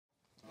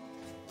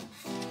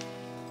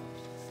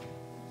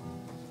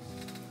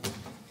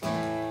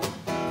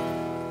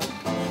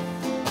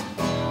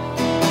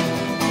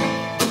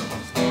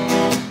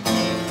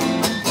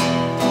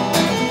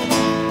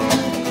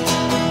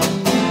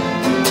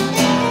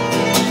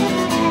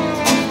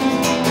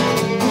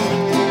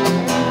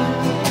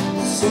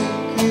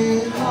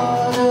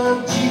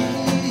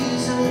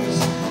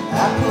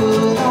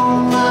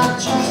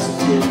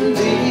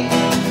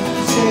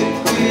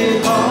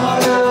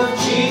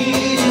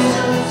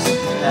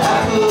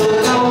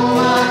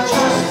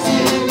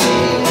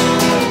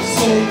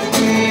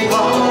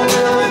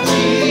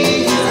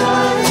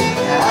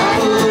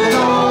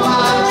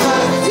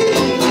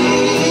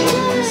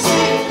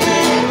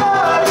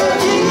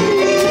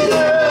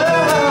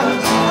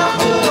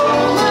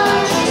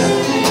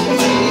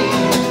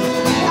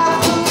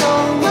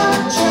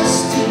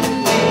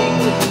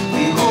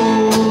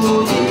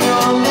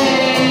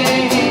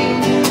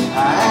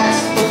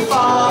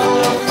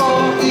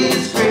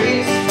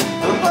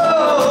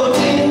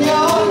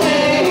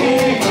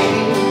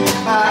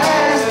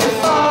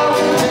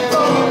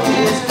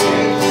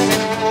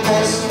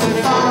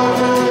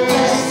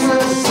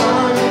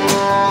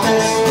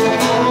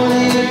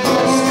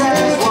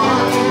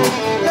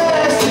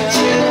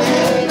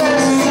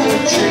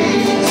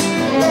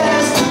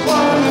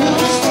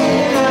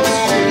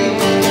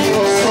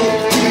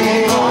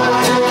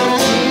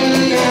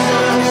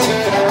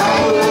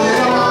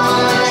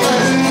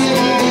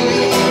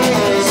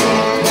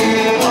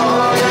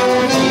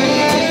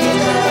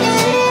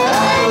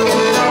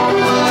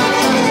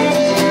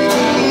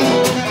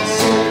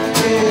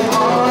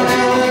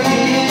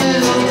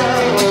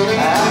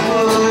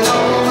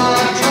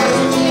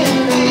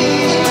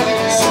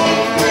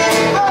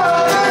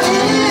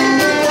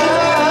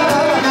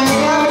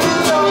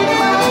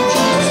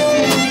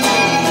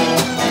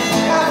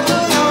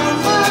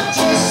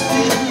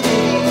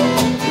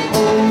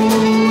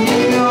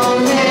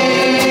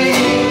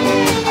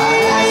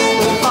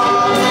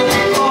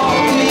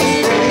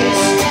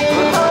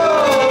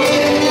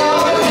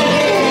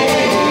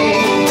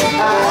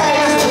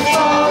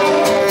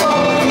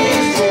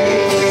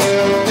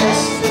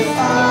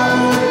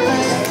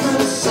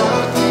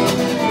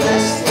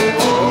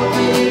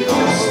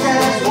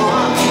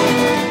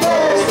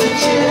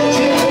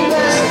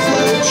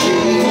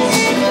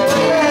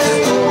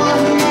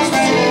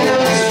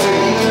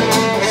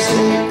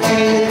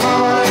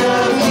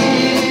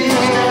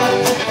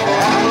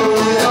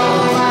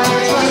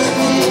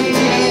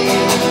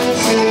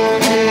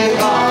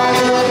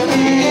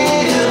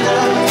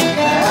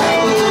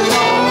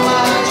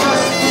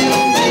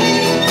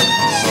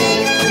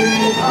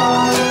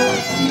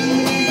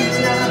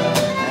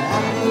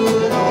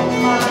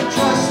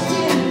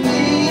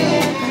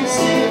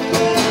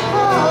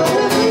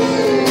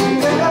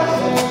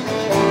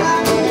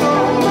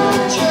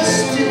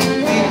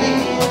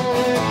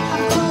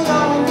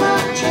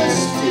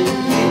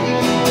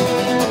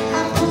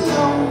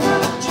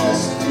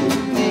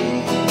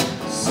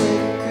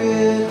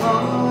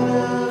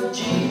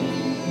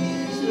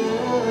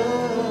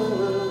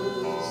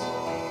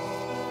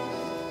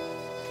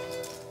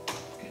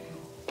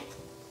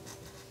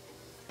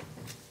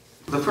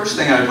first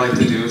thing I'd like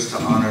to do is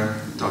to honor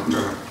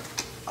Dr.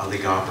 Ali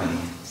Gopin,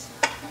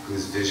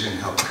 whose vision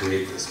helped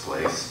create this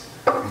place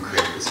and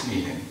create this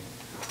meeting.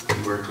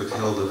 He worked with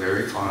Hilda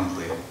very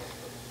fondly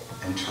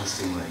and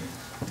trustingly,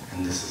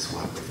 and this is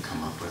what we've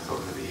come up with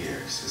over the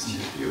years. Isn't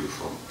it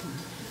beautiful?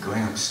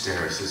 Going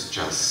upstairs is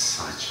just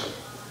such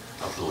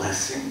a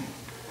blessing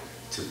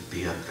to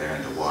be up there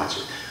and to watch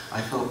it.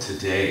 I felt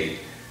today,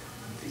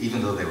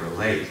 even though they were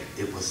late,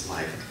 it was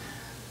like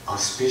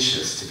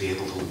auspicious to be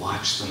able to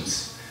watch them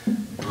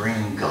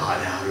bring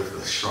God out of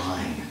the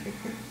shrine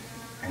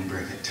and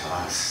bring it to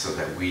us so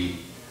that we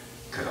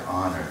could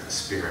honor the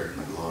spirit and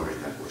the glory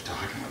that we're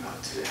talking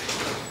about today,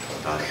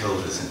 about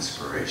Hilda's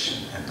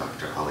inspiration and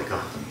Dr. Ali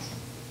Gopin's.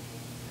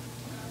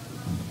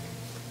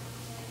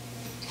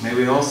 May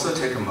we also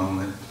take a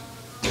moment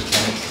to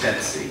thank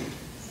Betsy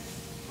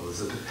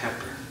Elizabeth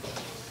Hepburn.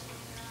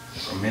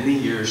 For many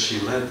years she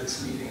led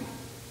this meeting,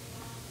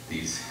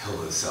 these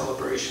Hilda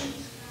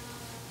celebrations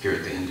here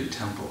at the Hindu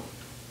temple.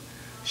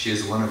 She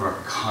is one of our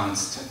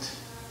constant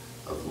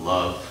of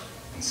love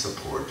and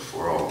support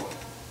for all.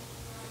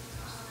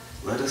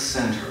 Let us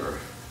send her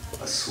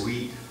a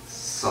sweet,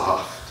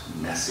 soft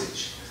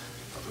message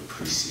of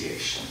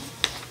appreciation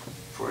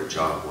for a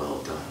job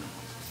well done.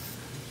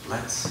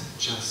 Let's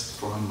just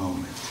for a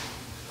moment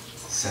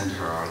send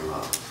her our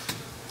love.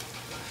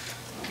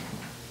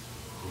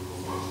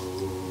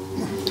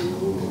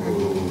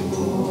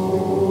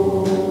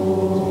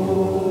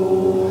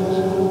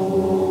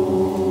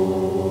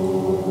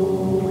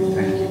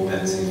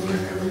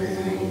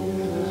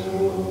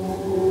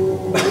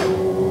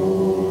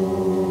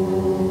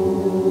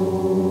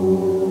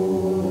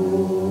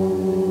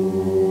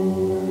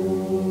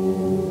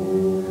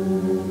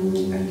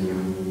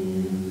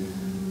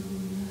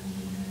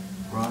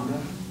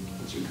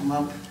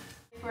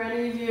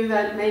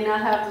 May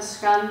not have the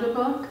Skanda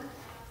book,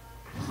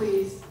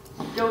 please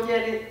go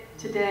get it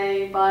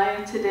today, buy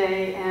it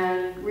today,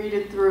 and read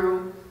it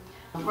through.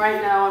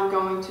 Right now I'm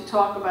going to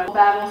talk about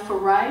Battle for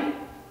Right,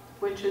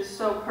 which is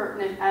so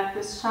pertinent at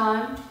this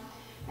time,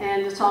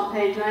 and it's on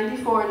page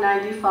 94 and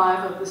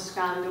 95 of the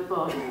Skanda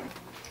book.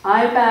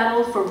 I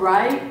battle for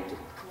right,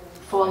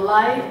 for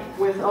light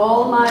with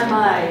all my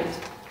might.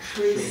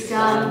 Sri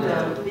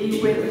Skanda,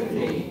 be with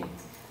me.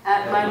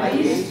 At my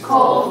least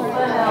call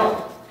for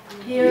help,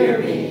 hear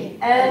me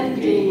and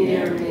be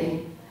near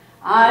me.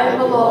 I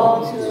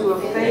belong to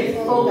a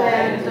faithful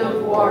band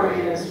of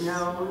warriors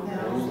known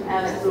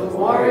as the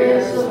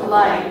Warriors of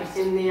Light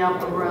in the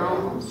upper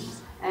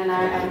realms, and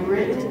I am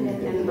written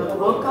in the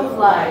book of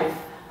life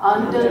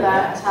under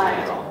that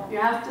title. You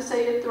have to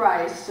say it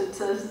thrice. It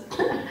says,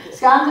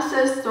 Skanda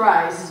says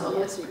thrice, so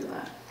let's do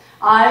that.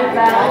 I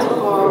battle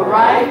for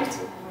right,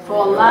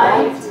 for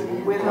light,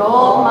 with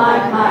all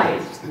my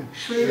might.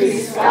 Sri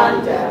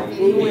Skanda,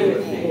 be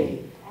with me.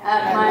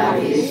 At my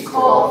least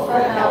call for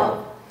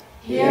help,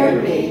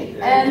 hear me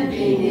and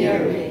be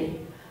near me.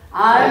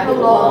 I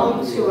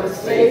belong to a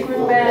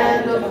sacred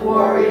band of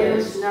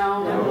warriors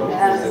known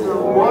as the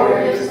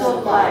Warriors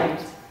of Light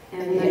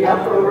in the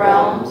upper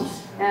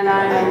realms, and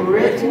I am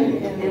written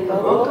in the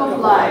book of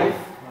life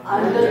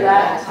under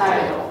that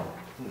title.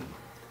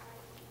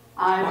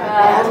 I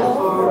battle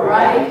for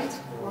right,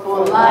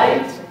 for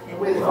light,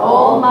 with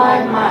all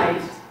my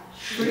might.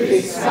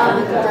 Sri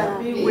Skanda,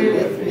 be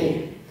with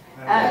me.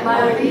 At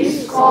my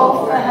least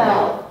call for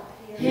help,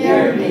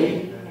 hear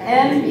me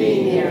and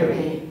be near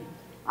me.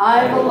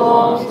 I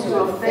belong to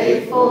a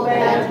faithful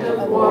band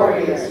of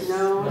warriors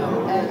known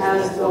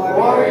as the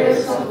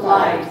Warriors of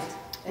Light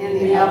in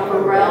the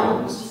upper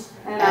realms,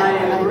 and I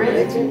am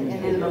written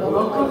in the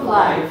book of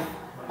life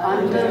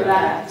under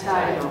that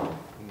title.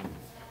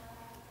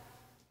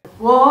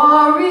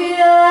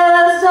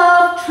 Warriors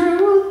of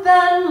truth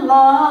and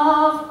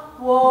love,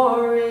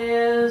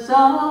 warriors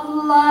of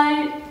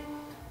light,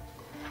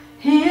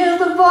 hear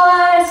the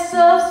voice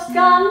of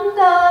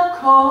Skanda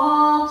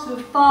call to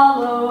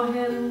follow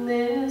him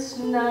this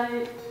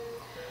night.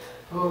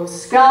 Oh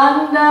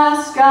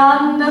Skanda,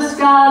 Skanda,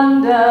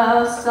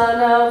 Skanda,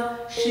 son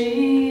of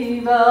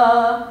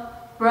Shiva,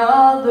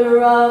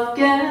 brother of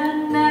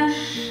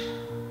Ganesh,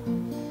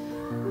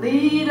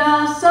 lead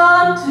us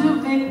on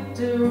to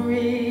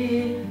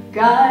victory,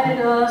 guide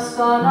us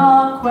on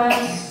our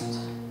quest.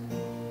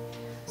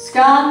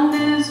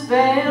 Skanda's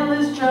veil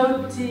is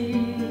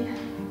Jyoti,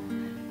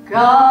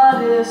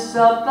 goddess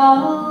of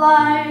the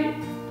light,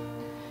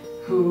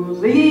 who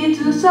leads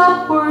us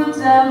upwards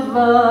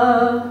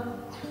ever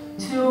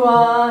to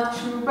our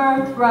true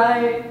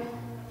birthright.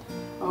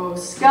 Oh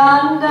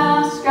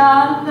Skanda,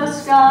 Skanda,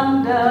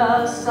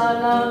 Skanda,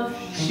 son of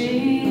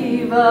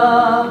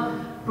Shiva,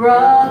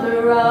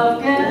 brother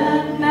of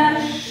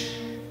Ganesh,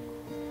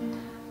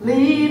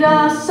 lead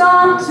us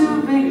on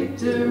to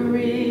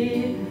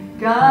victory,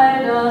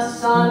 guide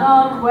us on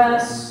our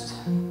quest.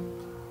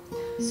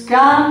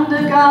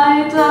 Skanda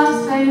guides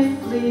us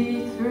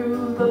safely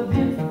through the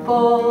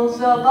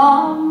pitfalls of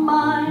our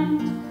mind.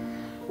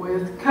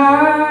 With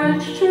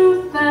courage,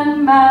 truth,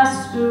 and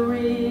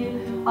mastery,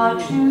 our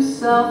true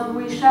self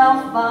we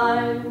shall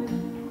find.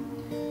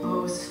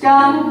 Oh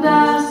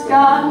Skanda,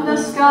 Skanda,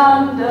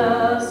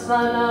 Skanda,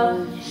 son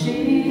of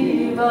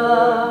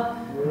Shiva,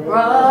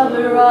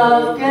 brother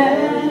of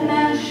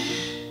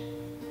Ganesh,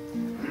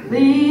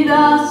 lead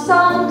us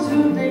on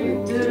to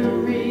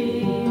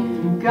victory,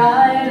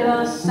 guide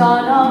us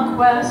on our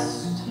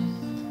quest.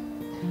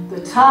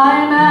 The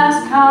time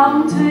has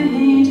come to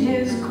heed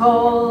his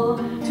call,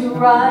 to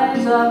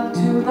rise up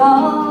to the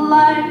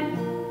light.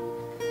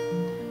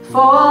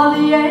 For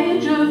the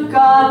age of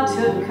God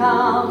to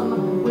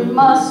come, we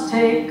must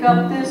take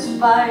up this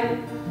fight.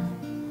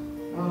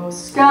 Oh,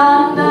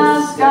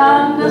 Skanda,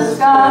 Skanda,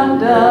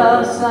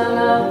 Skanda, son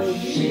of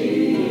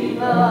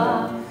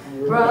Shiva,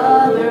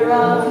 brother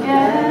of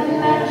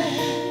Ganesh,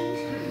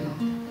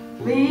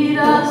 lead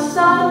us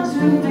on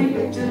to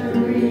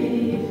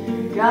victory,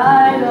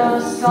 guide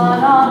us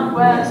on our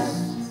quest.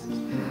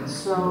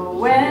 So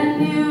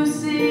when you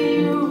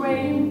see a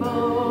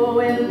rainbow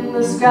in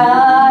the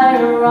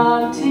sky or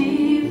on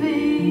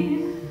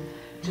TV,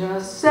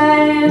 just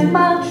say his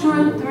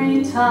mantra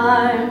 3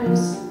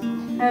 times,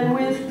 and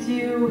with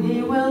you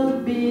he will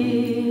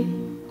be.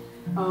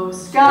 Oh,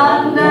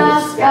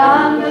 Skanda,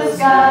 Skanda,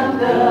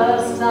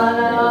 Skanda,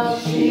 son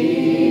of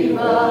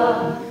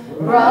Shiva,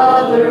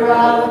 brother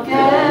of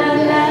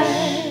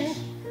Ganesh,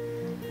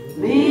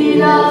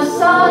 lead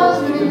us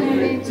on to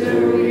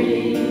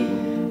victory,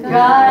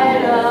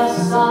 guide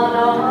us on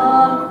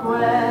our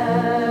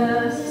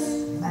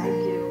quest. Thank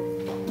you.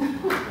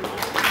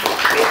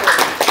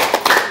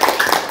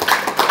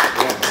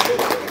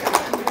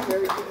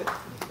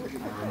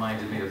 It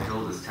reminded me of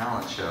Hilda's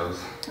talent shows.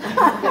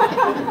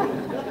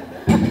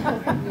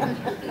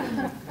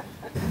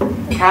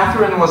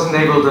 Catherine wasn't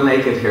able to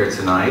make it here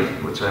tonight,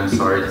 which I'm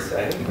sorry to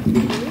say.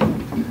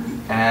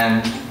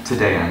 And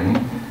today, I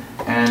mean.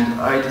 And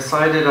I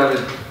decided I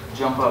would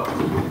jump up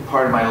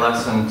part of my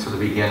lesson to the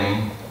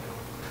beginning.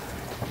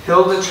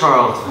 Hilda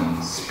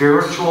Charlton,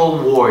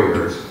 spiritual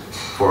warriors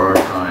for our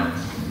time.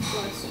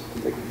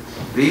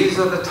 These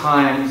are the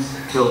times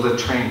Hilda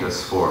trained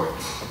us for.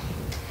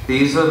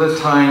 These are the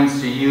times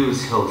to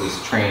use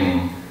Hilda's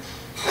training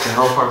to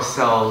help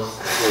ourselves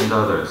and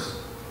others.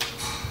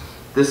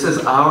 This is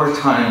our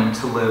time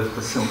to live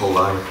the simple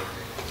life,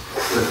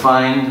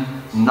 defined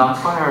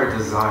not by our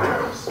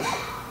desires,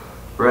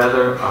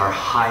 rather our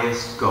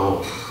highest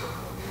goals,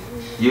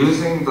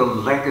 using the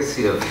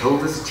legacy of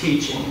Hilda's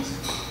teachings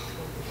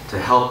to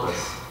help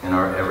us in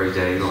our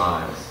everyday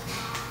lives.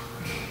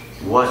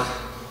 What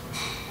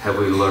have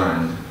we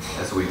learned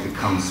as we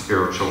become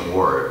spiritual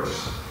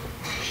warriors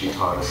she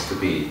taught us to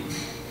be?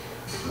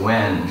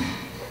 When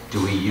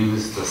do we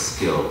use the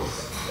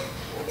skills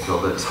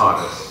Hilda taught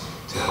us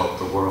to help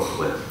the world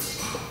with?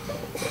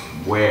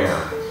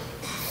 Where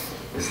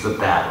is the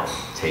battle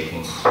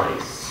taking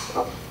place?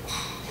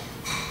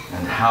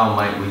 And how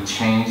might we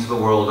change the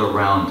world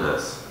around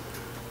us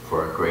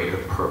for a greater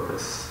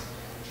purpose?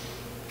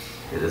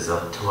 It is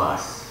up to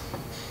us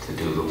to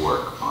do the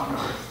work on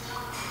earth.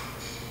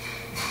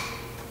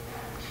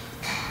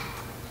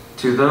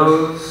 To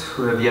those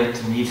who have yet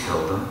to meet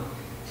Hilda,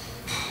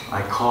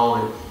 I call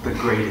it the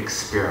Great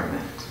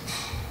Experiment.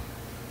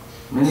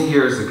 Many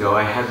years ago,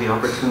 I had the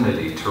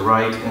opportunity to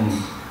write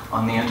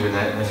on the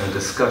internet in a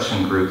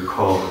discussion group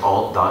called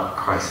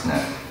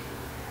alt.christnet.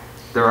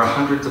 There are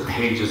hundreds of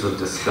pages of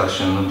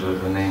discussion under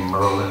the name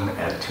Merlin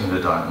at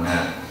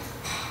tuna.net.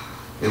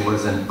 It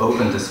was an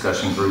open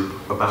discussion group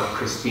about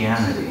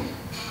Christianity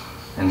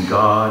and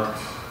God,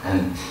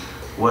 and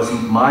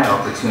wasn't my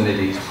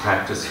opportunity to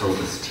practice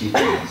Hilda's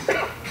teachings.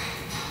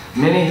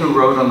 Many who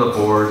wrote on the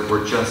board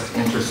were just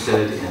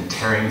interested in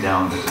tearing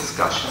down the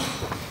discussion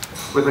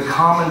with a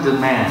common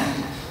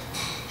demand: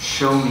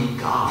 show me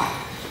God.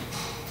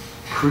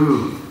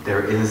 Prove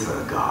there is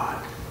a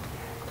God.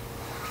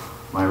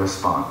 My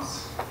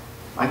response: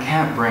 I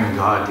can't bring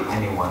God to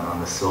anyone on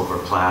the silver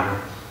platter.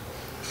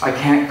 I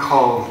can't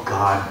call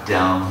God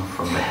down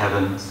from the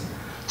heavens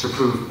to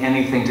prove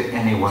anything to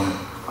anyone,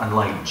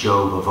 unlike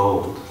Job of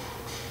old.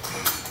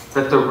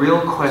 That the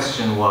real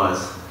question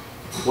was,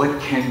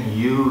 what can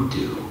you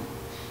do?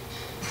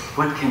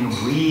 What can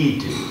we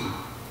do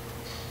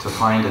to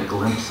find a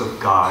glimpse of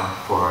God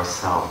for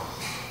ourselves?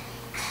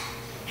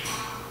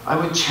 I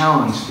would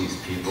challenge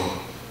these people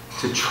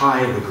to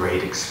try the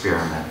great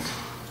experiment,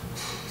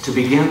 to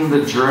begin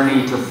the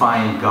journey to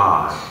find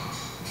God.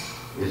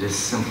 It is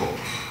simple,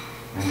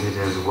 and it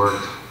has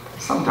worked,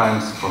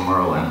 sometimes for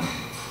Merlin.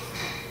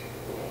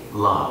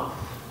 Love.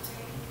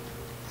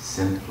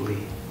 Simply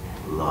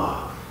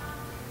love.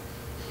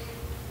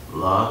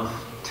 Love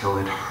till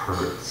it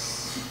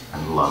hurts,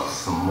 and love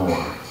some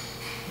more.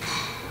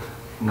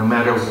 No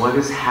matter what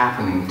is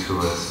happening to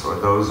us or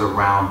those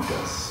around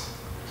us,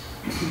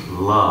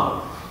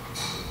 love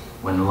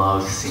when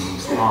love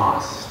seems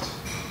lost,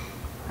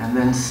 and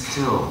then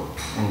still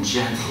and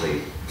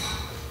gently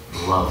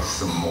love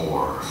some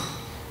more.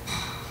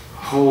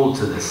 Hold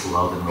to this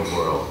love in the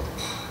world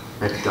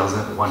that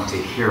doesn't want to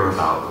hear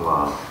about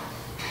love,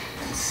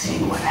 and see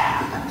what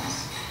happens.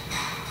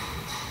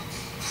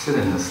 Sit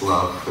in this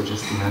love for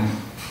just a minute.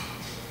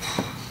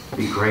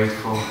 Be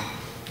grateful,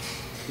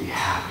 Be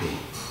happy.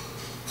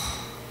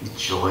 Be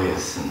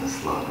joyous in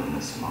this love in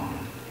this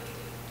moment.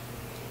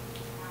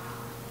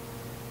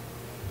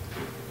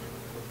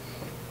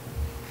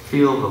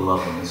 Feel the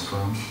love in this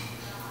room.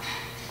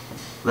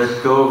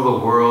 Let go of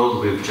the world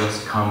we've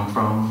just come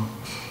from.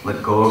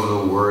 Let go of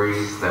the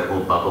worries that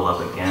will bubble up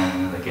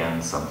again and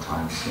again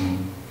sometime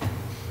soon.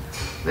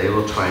 They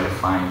will try to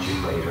find you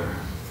later.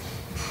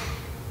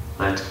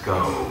 Let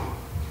go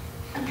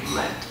and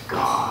let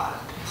God.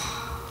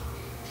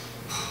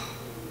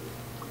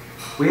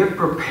 We have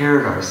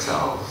prepared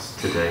ourselves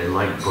today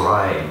like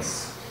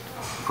brides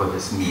for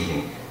this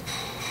meeting.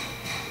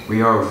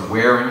 We are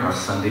wearing our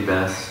Sunday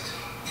best.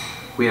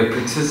 We have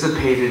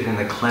participated in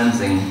a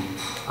cleansing,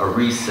 a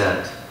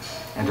reset,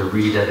 and a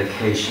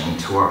rededication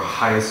to our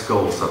highest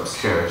goals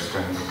upstairs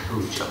during the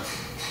puja.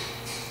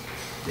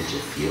 Did you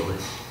feel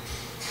it?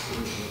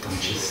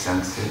 Don't you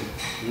sense it?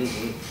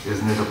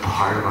 Isn't it a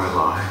part of our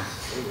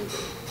lives?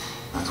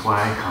 That's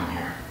why I come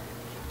here.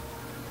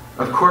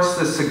 Of course,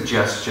 the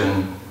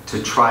suggestion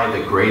to try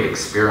the great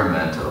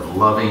experiment of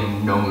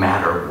loving no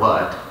matter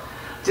what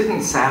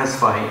didn't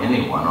satisfy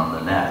anyone on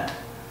the net.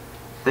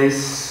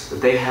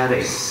 They had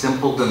a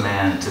simple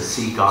demand to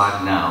see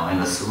God now,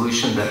 and a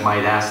solution that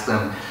might ask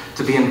them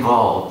to be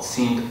involved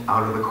seemed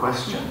out of the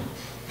question.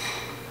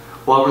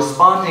 While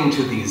responding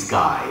to these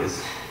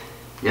guys,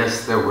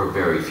 yes, there were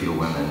very few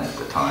women at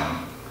the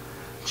time,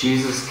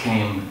 Jesus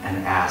came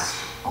and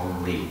asked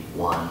only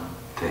one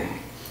thing.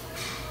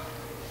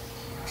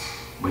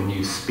 When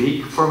you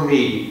speak for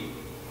me,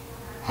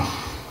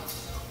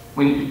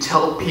 when you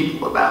tell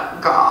people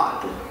about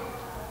God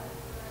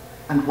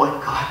and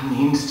what God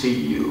means to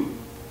you,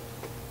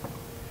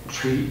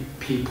 treat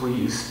people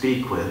you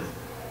speak with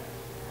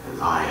as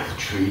I have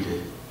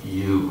treated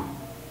you.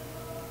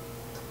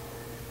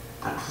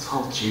 That was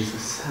all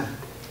Jesus said.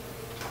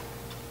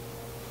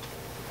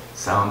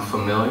 Sound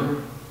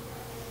familiar?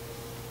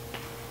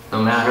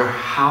 No matter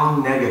how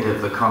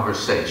negative the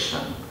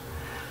conversation,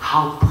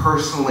 how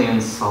personally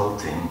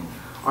insulting,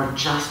 or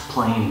just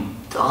plain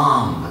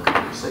dumb the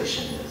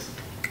conversation is,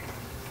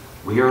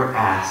 we are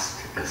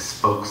asked as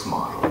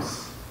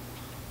spokesmodels,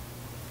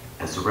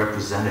 as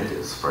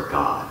representatives for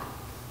God,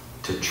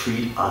 to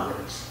treat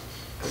others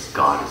as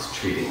God is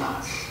treating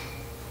us.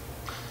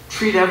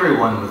 Treat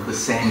everyone with the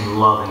same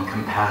love and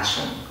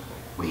compassion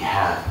we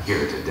have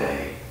here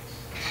today.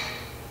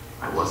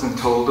 I wasn't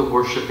told to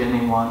worship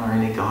anyone or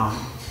any God.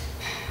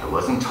 I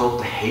wasn't told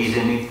to hate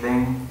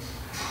anything.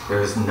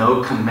 There is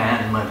no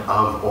commandment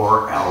of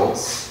or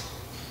else.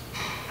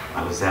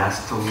 I was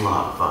asked to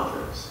love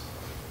others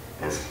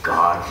as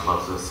God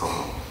loves us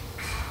all.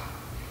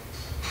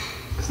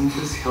 Isn't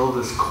this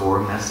Hilda's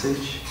core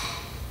message?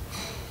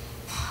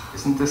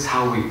 Isn't this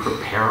how we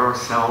prepare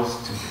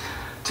ourselves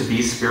to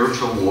be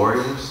spiritual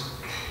warriors?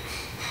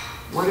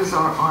 What is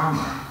our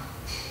armor?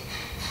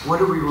 What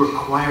do we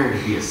require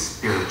to be a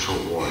spiritual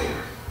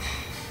warrior?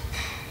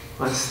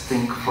 Let's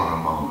think for a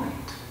moment.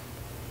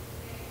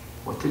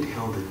 What did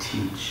Hilda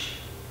teach?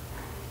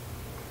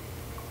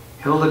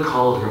 Hilda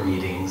called her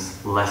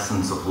meetings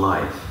lessons of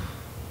life.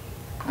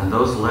 And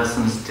those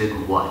lessons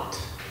did what?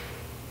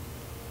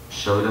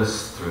 Showed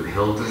us through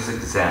Hilda's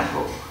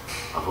example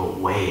of a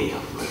way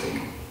of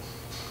living.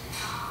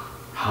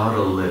 How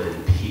to live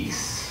in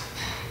peace.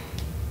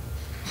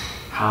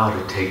 How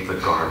to take the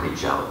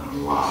garbage out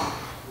in love.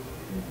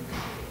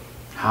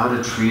 How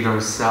to treat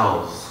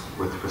ourselves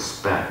with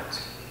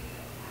respect.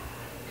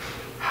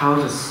 How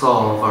to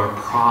solve our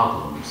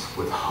problems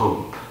with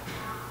hope.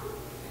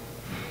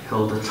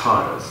 Hilda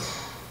taught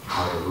us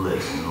how to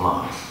live in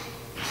love.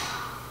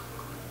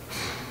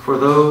 For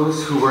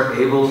those who were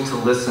able to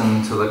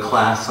listen to the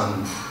class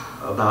on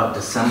about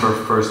December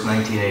 1st,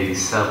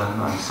 1987,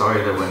 I'm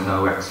sorry there were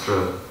no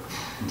extra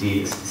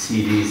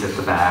CDs at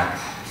the back.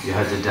 You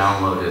had to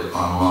download it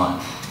online,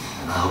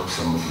 and I hope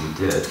some of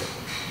you did.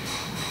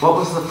 What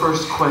was the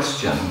first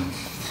question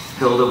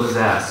Hilda was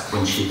asked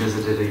when she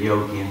visited a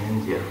yogi in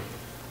India?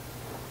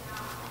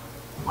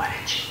 What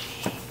did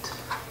you eat?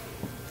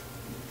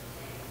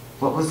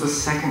 What was the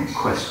second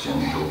question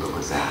Hilda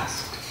was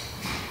asked?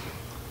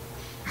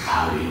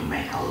 How do you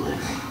make a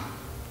living?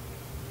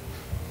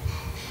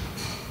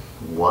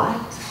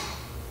 What?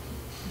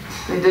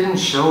 They didn't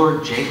show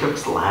her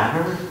Jacob's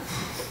ladder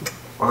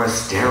or a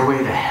stairway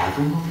to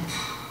heaven.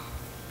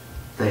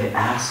 They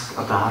asked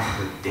about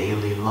her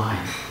daily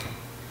life.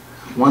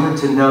 Wanted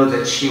to know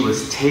that she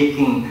was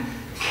taking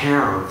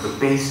care of the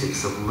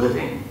basics of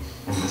living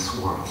in this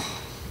world.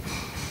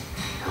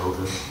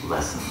 Hilda's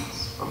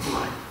lessons of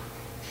life.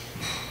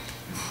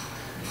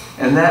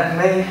 And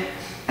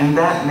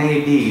that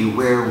may be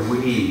where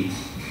we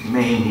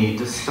may need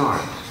to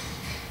start,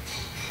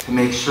 to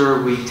make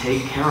sure we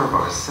take care of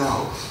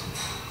ourselves.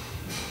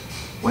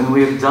 When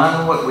we have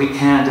done what we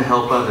can to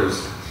help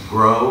others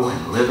grow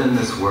and live in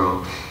this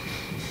world,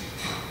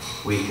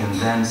 we can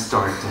then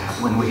start to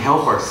when we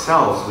help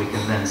ourselves, we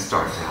can then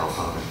start to help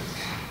others.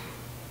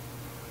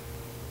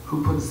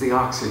 Who puts the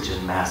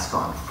oxygen mask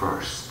on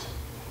first?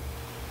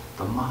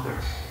 The mother.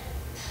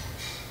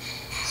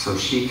 So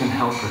she can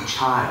help her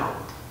child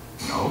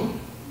No?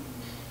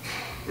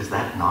 Is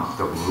that not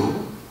the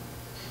rule?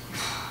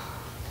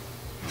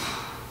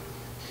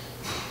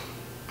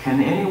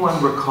 Can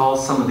anyone recall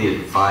some of the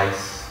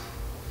advice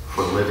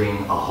for living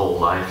a whole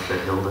life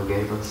that Hilda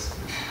gave us?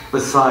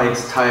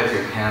 Besides, tie up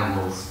your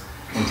camels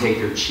and take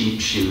your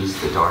cheap shoes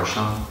to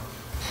darshan.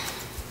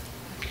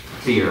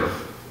 Fear,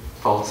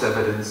 false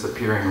evidence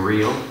appearing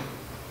real.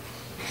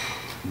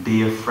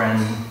 Be a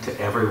friend to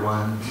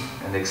everyone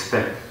and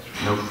expect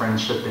no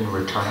friendship in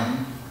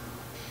return.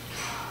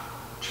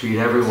 Treat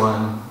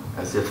everyone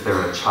as if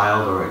they're a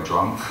child or a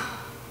drunk.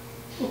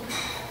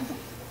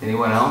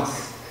 Anyone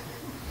else?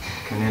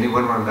 Can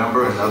anyone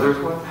remember another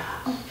one?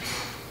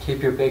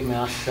 Keep your big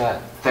mouth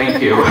shut.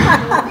 Thank you.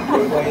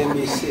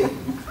 YMBC.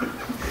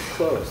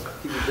 Closed.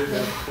 Keep your big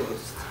mouth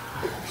closed.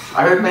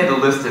 I had made a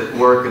list at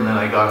work and then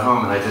I got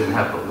home and I didn't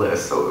have the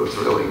list, so it was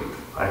really,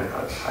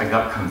 I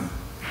got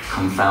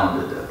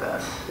confounded at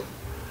that.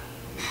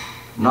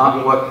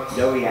 Not what...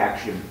 No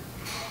reaction.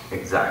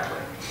 Exactly.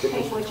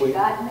 Take what you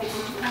got and make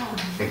what you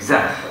want.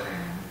 Exactly.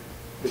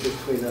 The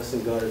difference between us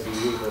and God is a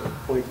view, the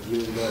point of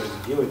view and God is a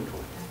viewing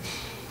point.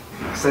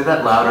 Say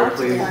that louder,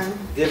 please.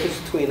 The difference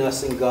between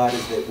us and God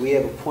is that we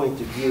have a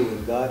point of view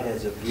and God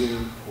has a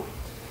viewing point.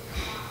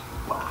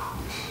 Wow.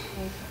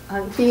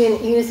 Being an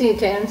easy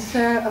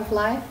dancer of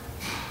life.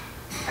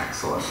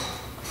 Excellent.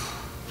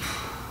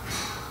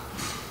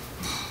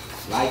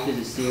 Life is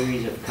a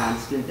series of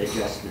constant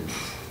adjustments.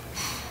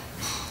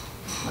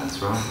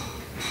 That's right.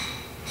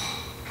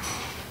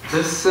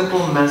 This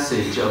simple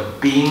message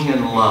of being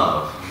in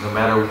love, no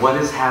matter what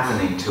is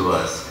happening to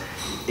us,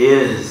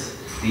 is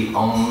the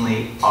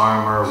only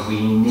armor we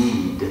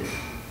need.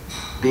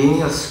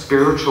 Being a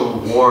spiritual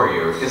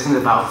warrior isn't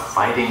about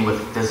fighting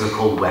with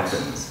physical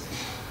weapons.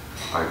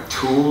 Our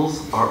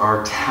tools are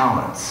our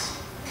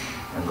talents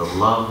and the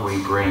love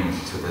we bring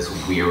to this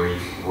weary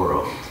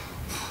world.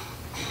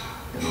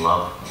 In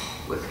love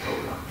with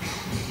Hilda.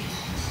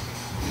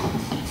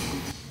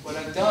 What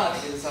I've done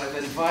is I've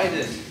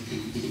invited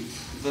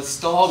the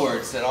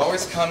stalwarts that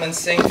always come and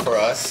sing for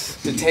us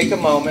to take a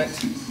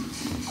moment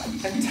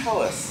and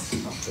tell us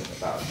something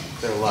about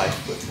their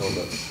life with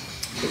Hilda.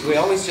 Because we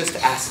always just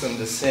ask them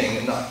to sing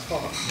and not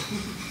talk.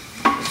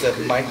 Is that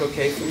mic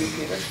okay for you,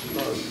 Peter?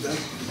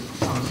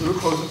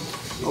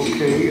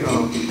 Okay,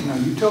 now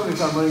you tell me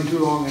if I'm running too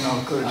long and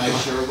I'll cut it short. I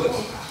sure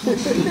will.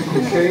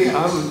 Okay,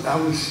 I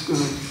was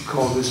going to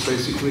call this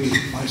basically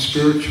my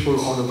spiritual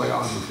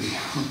autobiography.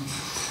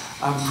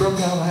 I'm from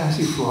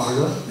Tallahassee,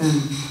 Florida,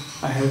 and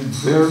I had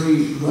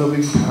very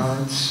loving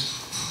parents.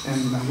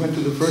 And I went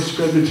to the First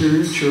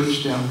Presbyterian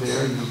Church down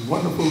there, and a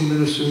wonderful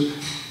minister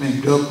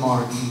named Doug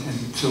Martin.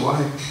 And so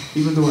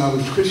even though I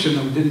was Christian,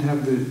 I didn't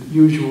have the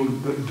usual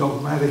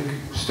dogmatic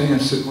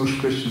stance that most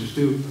Christians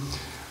do.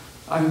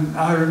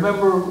 I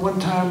remember one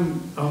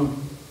time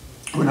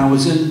when I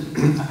was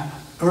in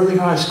early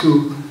high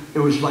school, it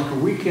was like a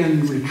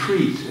weekend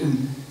retreat,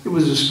 and it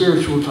was a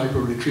spiritual type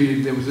of retreat.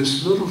 And there was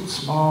this little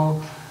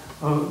small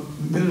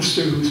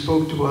minister who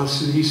spoke to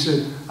us, and he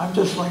said, "I'm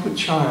just like a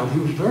child." He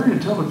was very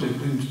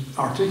intelligent and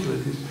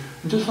articulate. He said,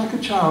 "I'm just like a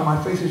child.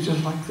 My faith is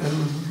just like that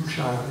little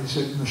child." He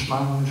said, with a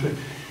smile on his face.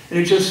 And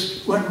it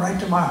just went right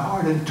to my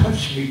heart and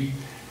touched me.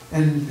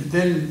 And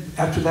then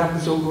after that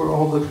was over,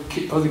 all the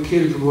other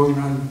kids were going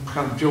around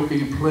kind of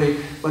joking and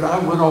playing. But I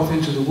went off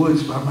into the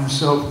woods by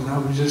myself, and I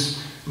was just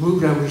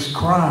moved. I was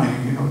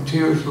crying,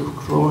 tears were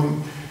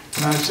flowing.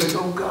 And I said,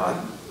 "Oh God,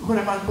 what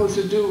am I supposed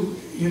to do,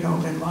 in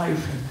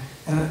life?"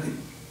 And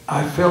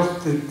I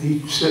felt that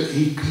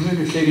he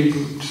communicated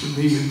to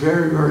me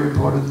very, very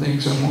important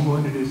things. I won't go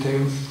into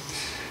details.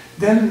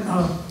 Then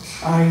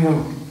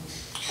I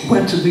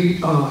went to the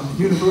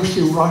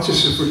University of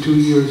Rochester for 2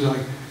 years.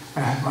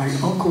 My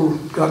uncle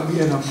got me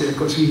in up there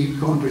because he'd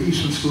gone to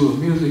Eastman School of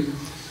Music.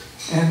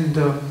 And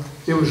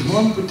there was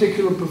one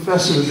particular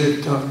professor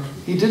that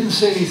he didn't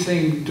say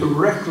anything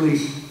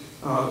directly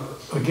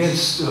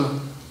against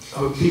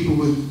people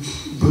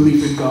with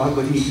belief in God,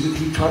 but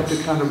he tried to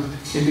kind of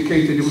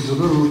indicate that it was a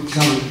little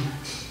kind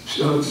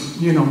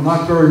of,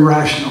 not very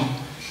rational.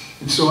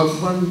 And so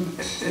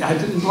I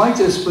didn't like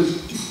this, but,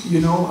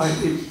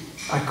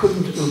 I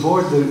couldn't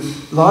avoid the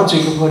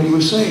logic of what he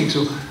was saying.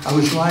 So I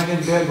was lying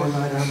in bed one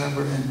night, I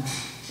remember,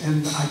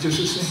 and I just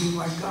was thinking,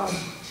 my God,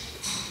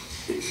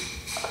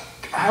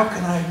 how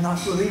can I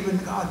not believe in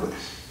God?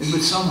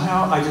 But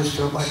somehow I just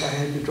felt like I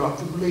had to drop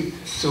the belief.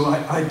 So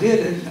I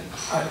did, and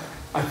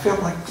I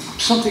felt like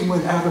something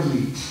went out of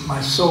me.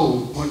 My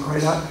soul went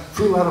right out,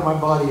 flew out of my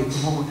body at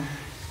the moment.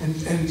 And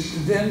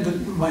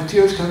then my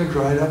tears kind of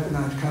dried up, and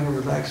I kind of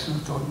relaxed, and I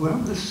thought, well,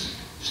 this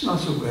is not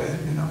so bad,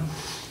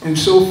 And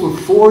so for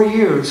 4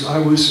 years, I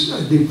was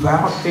a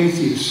devout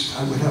atheist.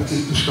 I would have to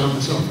describe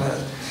myself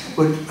as.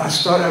 But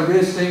I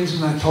read things,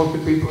 and I talked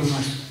to people, and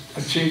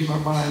I changed my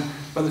mind.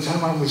 By the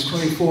time I was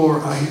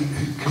 24, I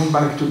had come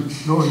back to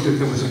knowing that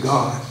there was a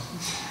God.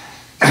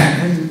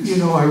 And,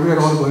 I read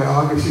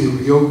Autobiography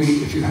of a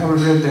Yogi. If you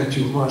haven't read that,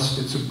 you must.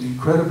 It's an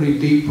incredibly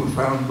deep,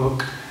 profound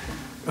book.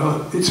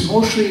 It's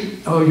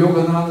mostly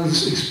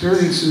Yogananda's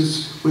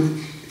experiences with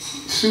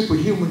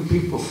superhuman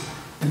people.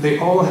 And they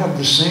all have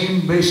the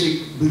same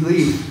basic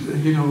belief,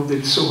 you know,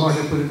 that's so hard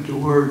to put into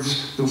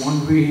words, the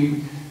one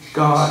being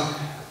God.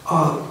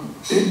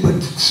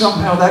 But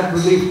somehow that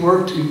belief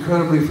worked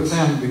incredibly for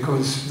them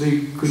because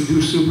they could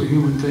do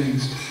superhuman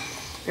things.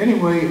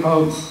 Anyway,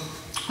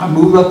 I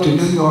moved up to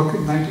New York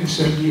in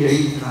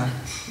 1978, and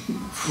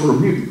for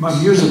my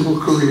musical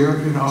career,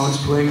 you know, I was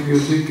playing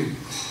music, and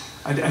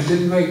I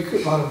didn't make a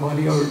lot of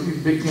money, or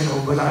you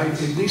know, but at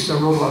least I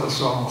wrote a lot of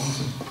songs,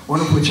 and one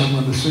of which I'm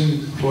going to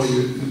sing for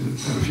you in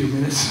a few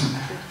minutes.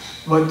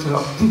 But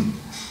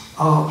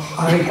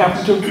I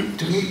happened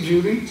to meet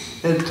Judy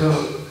at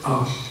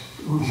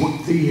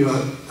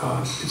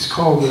it's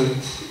called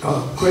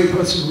the Great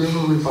Hudson River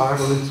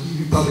Revival.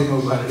 You probably know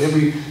about it.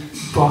 Every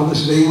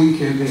Father's Day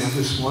weekend they have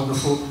this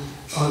wonderful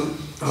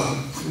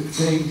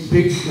thing,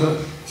 big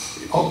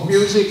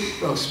music,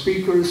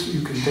 speakers,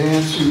 you can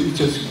dance, it's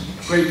just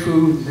great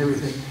food and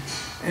everything.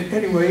 And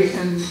anyway,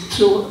 and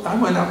so I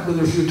went up with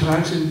her a few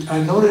times, and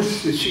I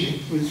noticed that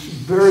she was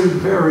very,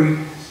 very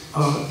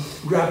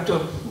wrapped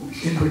up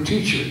in her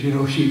teacher. You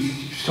know, she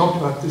talked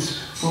about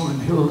this woman,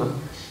 Hilda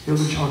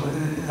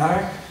Charlton.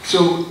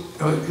 So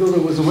Hilda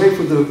was away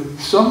for the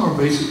summer,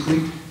 basically.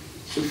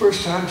 The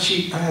first time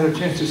I had a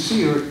chance to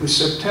see her, it was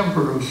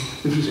September of,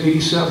 this was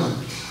 '87.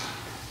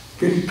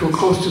 Getting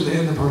close to the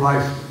end of her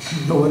life. I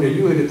didn't know what I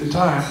knew it at the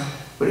time.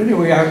 But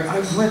anyway,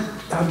 I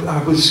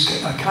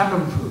kind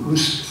of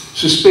was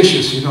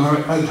suspicious, you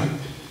know. I'd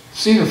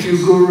seen a few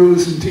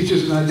gurus and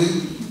teachers, and I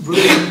didn't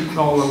believe in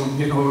all of them,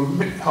 you know,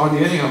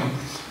 hardly any of them.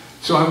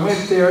 So I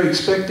went there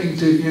expecting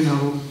to, you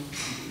know,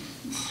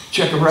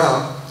 check her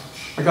out.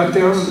 I got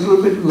there a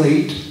little bit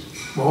late,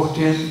 walked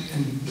in,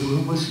 and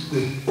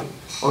the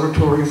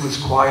auditorium was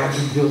quiet,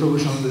 and Hilda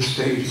was on the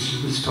stage.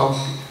 She was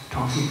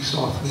talking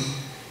softly.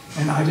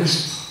 And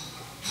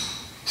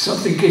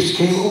something just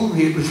came over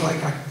me. It was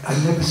like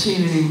I'd never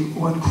seen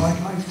anyone quite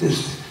like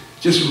this,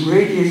 just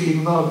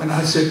radiating love. And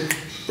I said,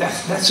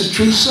 that's a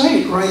true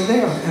saint right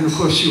there. And of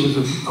course, she was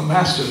a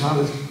master, not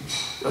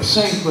a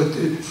saint, but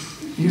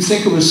you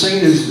think of a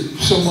saint as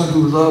someone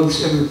who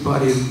loves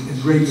everybody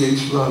and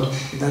radiates love.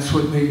 And that's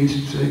what made me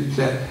say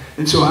that.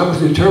 And so I was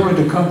determined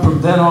to come from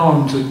then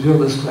on to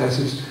Hilda's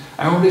classes.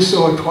 I only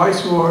saw her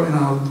twice more, and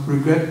I'll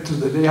regret to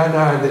the day I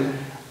die that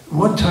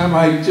one time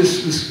I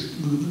just was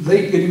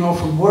late getting off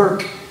from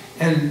work,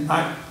 and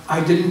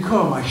I didn't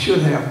come. I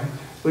should have.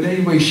 But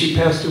anyway, she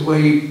passed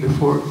away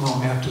before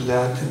long after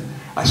that. And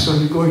I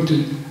started going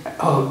to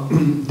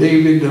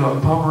David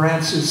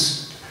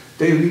Pomerantz's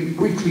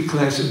weekly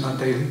classes, not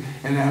daily,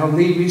 and Al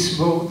Levy's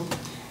both.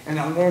 And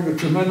I learned a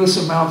tremendous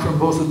amount from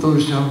both of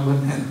those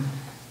gentlemen. And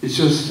it's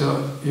just,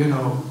 you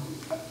know,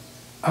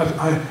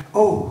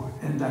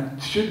 and I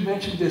should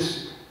mention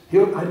this.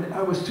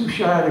 I was too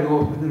shy to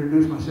go up and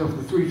introduce myself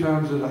the 3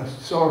 times that I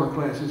saw her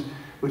classes,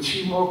 but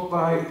she walked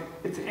by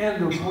at the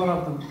end of one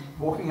of them,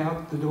 walking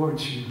out the door, and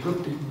she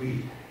looked at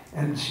me,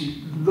 and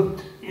she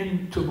looked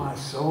into my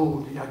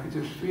soul. I could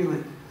just feel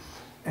it.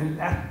 And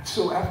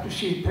so after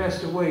she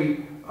passed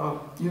away,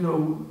 you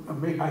know,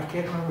 I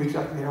can't remember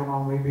exactly how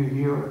long, maybe a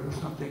year or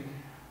something,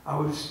 I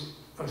was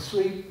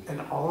asleep,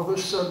 and all of a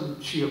sudden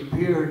she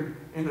appeared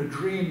in a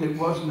dream that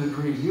wasn't a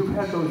dream. You've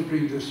had those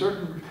dreams. There's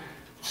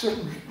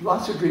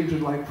lots of dreams,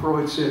 and like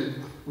Freud said,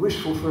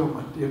 wish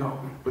fulfillment, you know.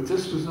 But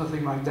this was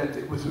nothing like that.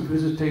 It was a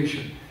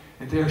visitation.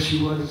 And there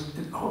she was,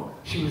 and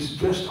she was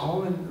dressed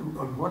all in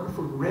a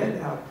wonderful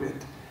red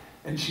outfit.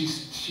 And she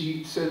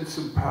said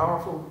some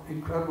powerful,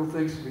 incredible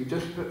things to me,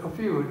 just a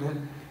few,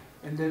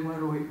 and then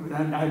went away.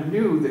 And I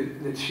knew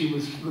that she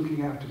was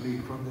looking after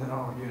me from then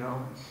on, you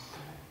know.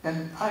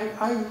 And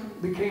I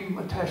became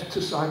attached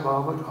to Sai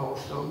Baba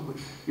also, but,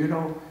 you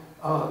know,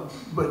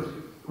 but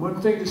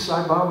one thing that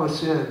Sai Baba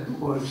said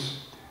was,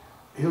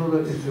 Hilda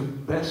is the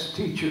best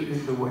teacher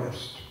in the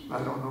West. I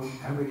don't know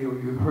how many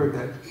of you have heard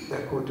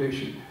that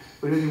quotation.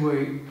 But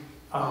anyway,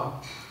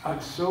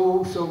 I'm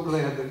so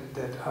glad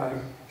that I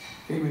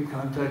came in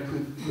contact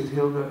with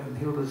Hilda and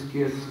Hilda's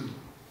kids,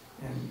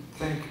 and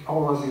thank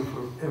all of you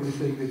for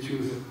everything that you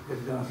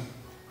have done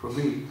for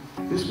me.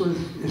 This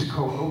is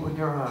called Open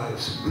Your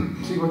Eyes.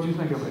 See what you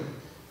think of it.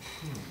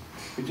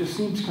 It just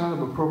seems kind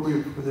of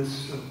appropriate for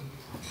this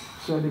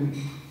setting.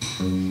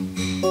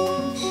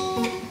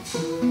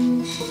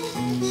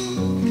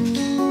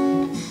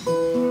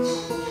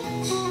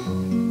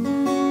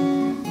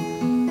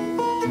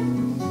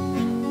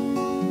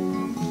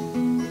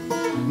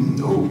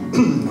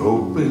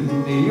 Open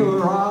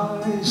your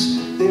eyes,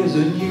 there's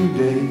a new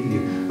day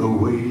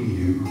awaiting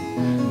you.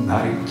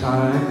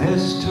 Nighttime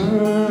has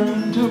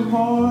turned to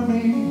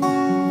morning.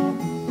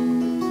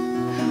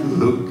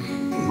 Look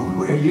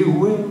where you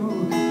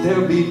will,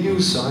 there'll be new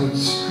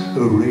sights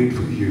arrayed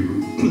for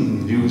you.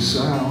 New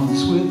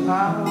sounds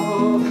without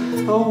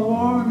a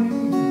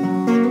warning.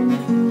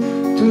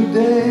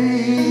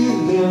 Today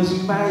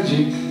there's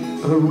magic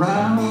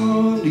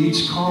around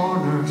each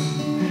corner,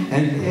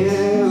 and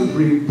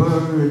every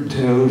bird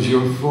tells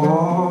your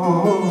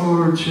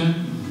fortune.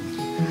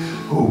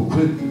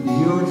 Open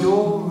your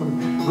door,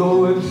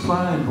 go and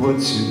find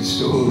what's in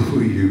store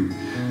for you.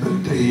 a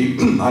day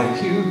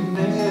like you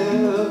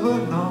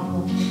never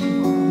known.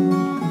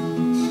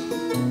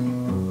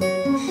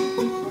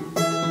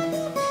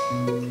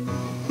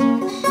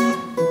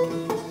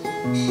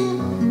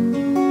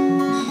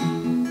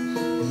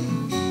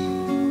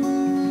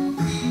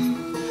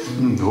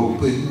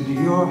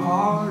 Open your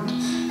heart,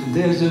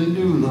 there's a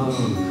new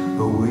love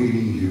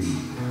awaiting you,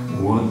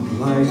 one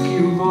like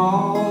you've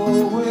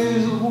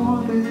always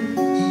wanted.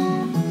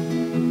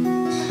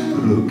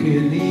 Look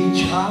in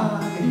each eye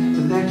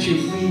that you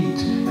meet,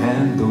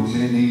 and though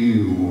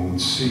many won't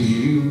see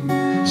you,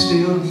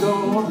 still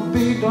don't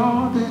be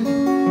daunted.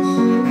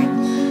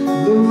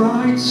 The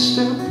right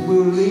step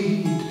will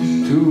lead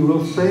to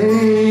a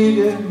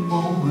faded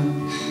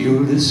moment.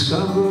 You'll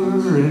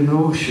discover an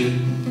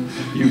ocean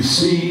you've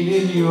seen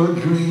in your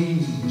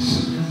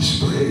dreams.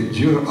 Spread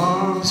your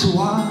arms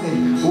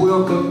wide,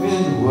 welcome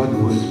in what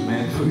was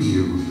meant for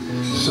you,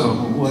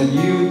 someone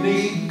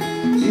unique,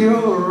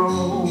 your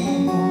own.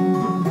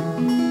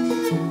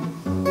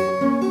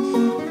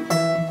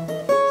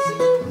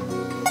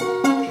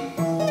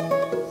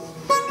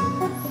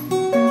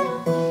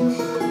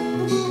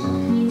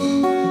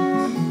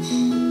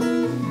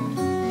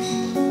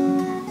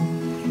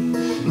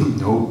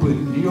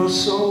 Open your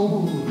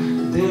soul,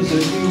 there's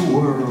a new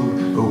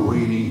world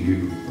awaiting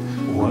you,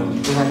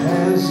 one that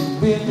has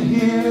been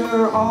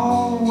here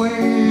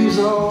always,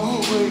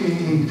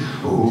 always.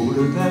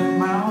 Older than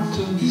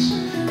mountains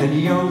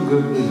and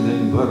younger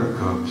than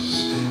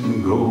buttercups,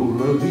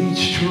 gold of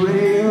each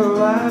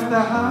trail and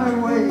the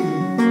highway.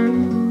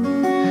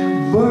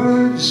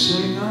 Birds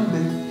sing of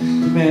it,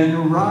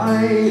 men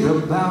write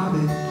about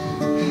it,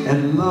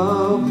 and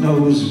love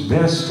knows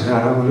best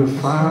how to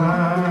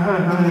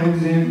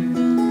find it.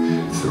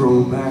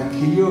 Throw back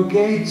your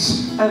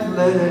gates and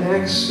let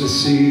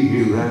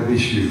ecstasy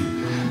ravish you,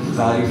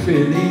 life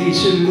in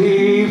each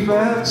leaf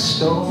and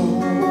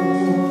stone.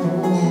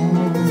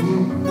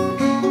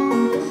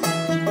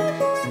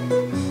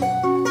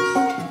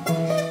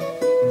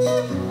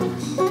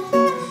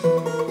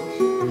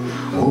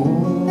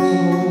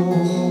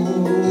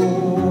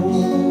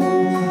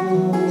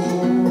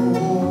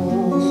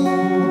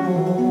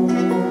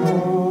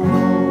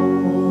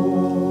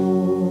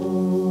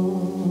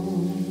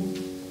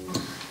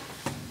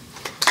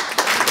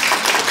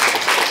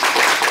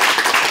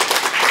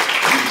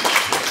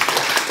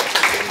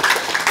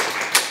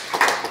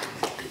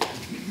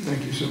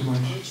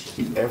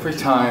 Every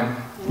time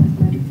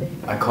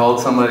I called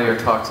somebody or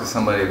talked to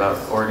somebody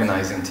about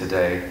organizing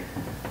today,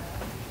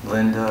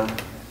 Linda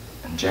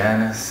and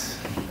Janice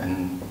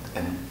and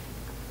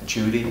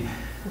Judy,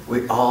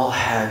 we all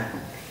had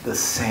the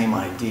same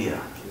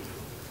idea.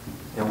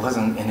 It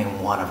wasn't any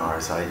one of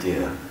ours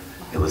idea,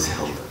 it was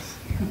Hilda's.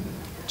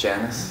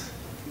 Janice?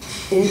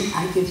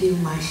 I give you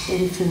my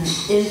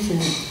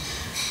infinite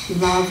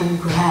love and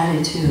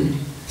gratitude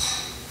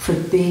for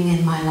being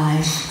in my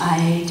life.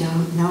 I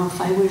don't know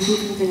if I would have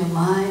even been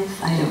alive.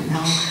 I don't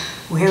know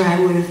where I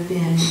would have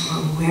been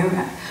or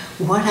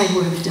what I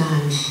would have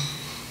done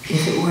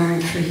if it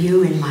weren't for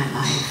you in my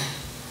life.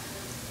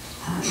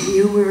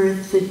 You were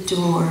the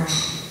door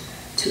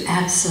to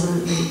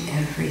absolutely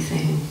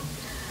everything.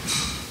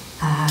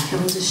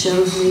 Hilda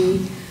showed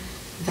me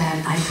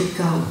that I could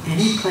go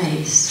any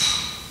place,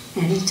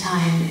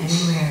 anytime,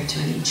 anywhere, to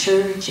any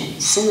church, any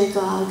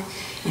synagogue,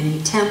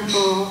 any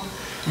temple,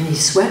 any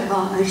sweat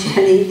lodge,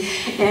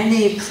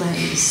 any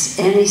place,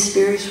 any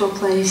spiritual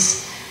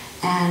place,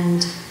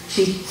 and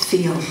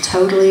feel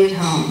totally at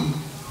home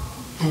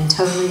and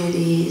totally at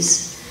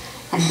ease.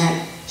 And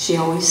that she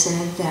always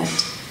said that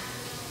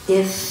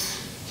if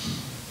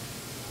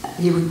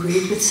you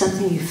agreed with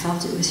something, you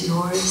felt it was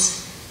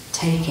yours,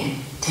 take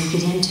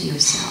it into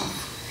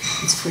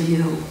yourself. It's for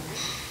you.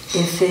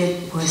 If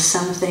it was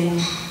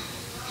something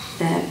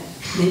that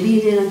maybe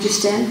you didn't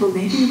understand, well,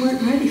 maybe you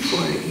weren't ready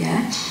for it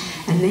yet.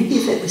 And maybe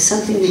if it was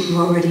something that you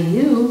already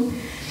knew,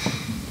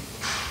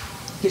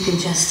 you can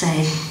just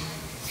say,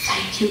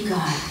 thank you,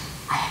 God.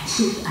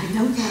 I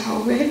know that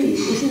already.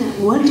 Isn't that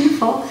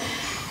wonderful?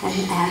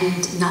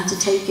 And not to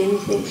take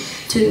anything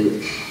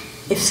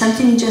if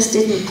something just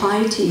didn't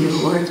apply to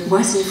you or it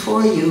wasn't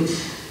for you,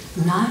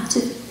 not to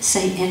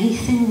say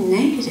anything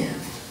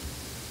negative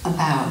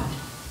about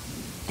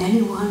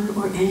anyone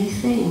or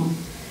anything,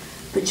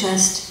 but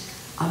just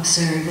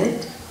observe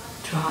it,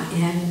 draw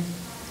in,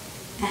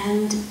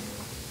 and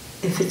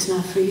if it's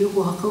not for you,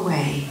 walk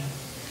away.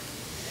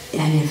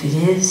 And if it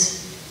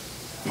is,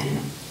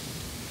 then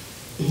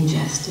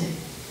ingest it,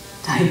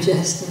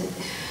 digest it,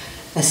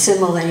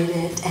 assimilate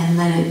it, and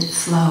let it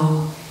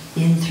flow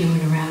in, through,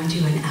 and around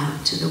you and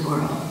out to the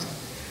world.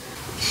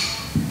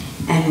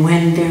 And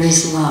when there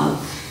is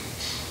love,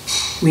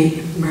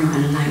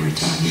 Merlin and I were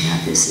talking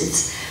about this,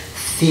 it's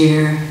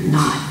fear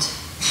not.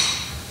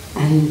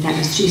 And that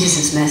was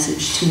Jesus'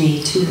 message to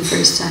me, too, the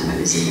first time I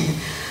was in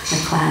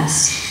a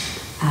class.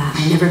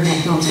 I never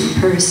met Hilda in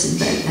person,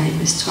 but I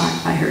was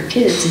taught by her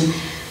kids.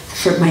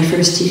 And my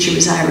first teacher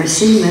was Ira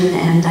Seaman,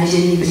 and I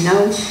didn't even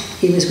know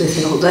he was with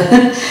Hilda.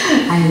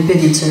 I had been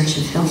in search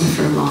of Hilda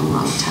for a long,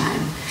 long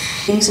time.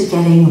 Things are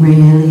getting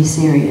really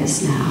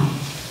serious now.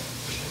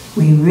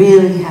 We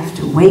really have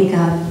to wake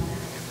up,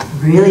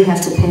 really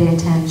have to pay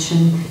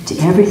attention to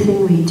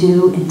everything we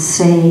do and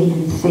say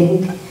and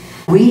think.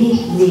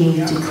 We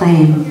need to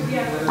claim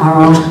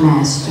our own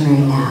mastery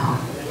now.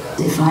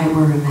 If I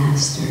were a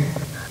master.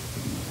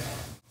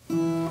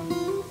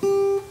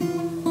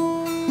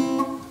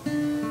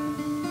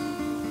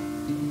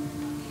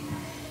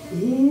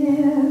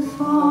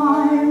 If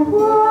I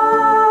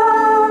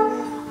were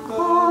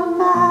a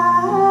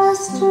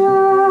master,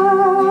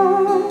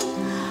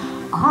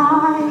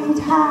 I'd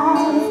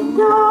have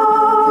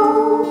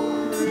no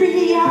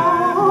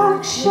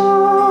reactions.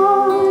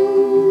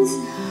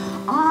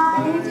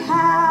 I'd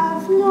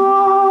have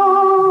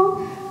no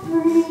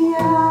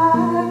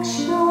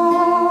reactions.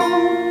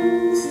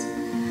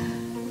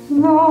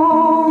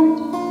 Lord,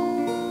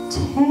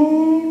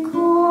 take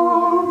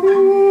all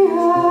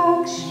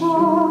reactions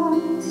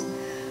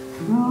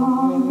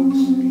from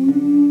me.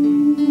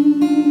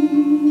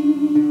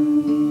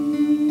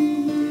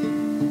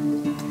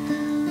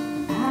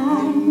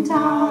 And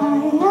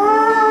I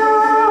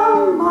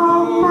am a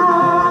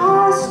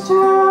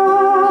master,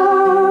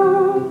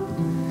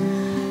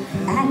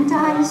 and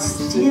I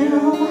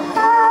still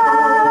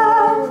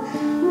have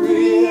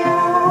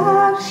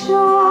reactions.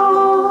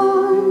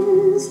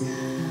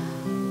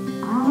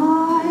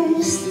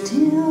 I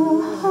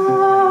still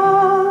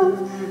have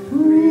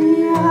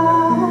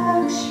reactions.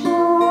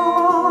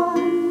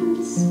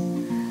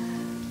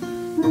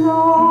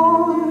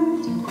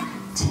 Lord,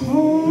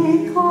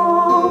 take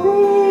all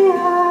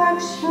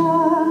reactions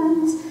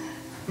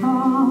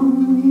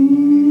from me.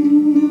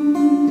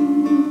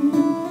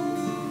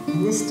 And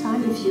this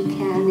time, if you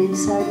can,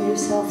 inside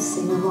yourself,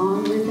 sing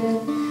along with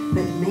it,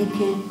 but make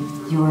it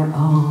your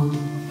own.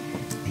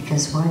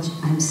 Because what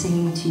I'm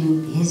singing to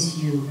you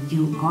is you.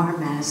 You are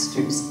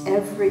masters,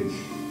 every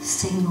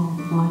single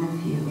one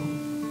of you.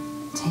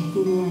 Take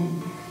it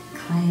in,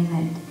 claim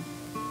it,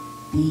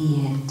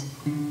 be it,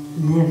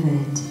 live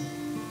it,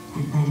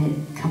 and let it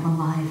come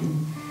alive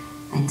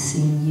and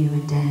sing you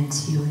and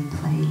dance you and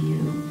play you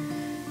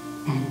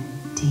and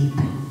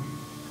deepen.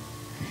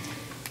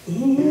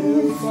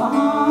 If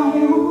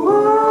I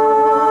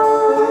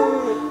were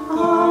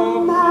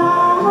a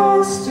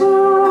master,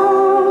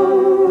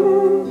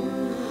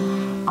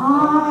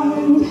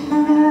 I'd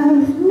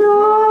have no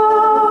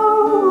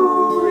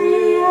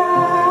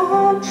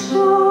reaction.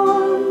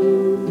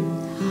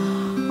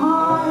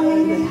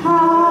 I'd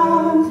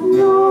have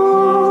no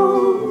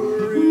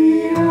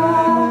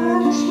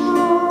reaction.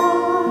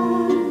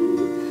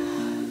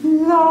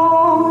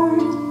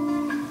 Lord,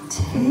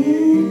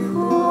 take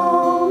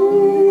all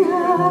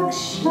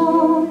reaction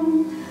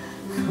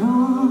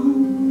from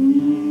me.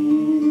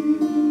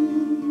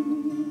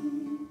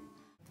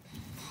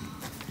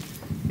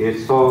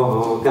 It's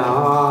all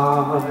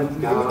God,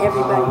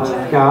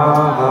 Everybody.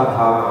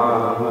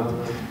 God,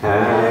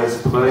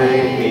 as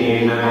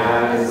plain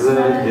as the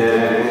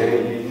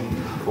day.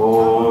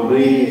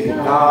 Only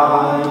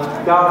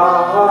God,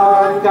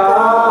 God,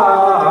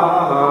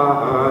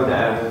 God,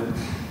 and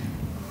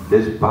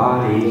this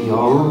body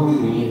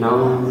only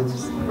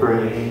knows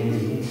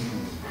praise.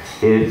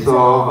 It's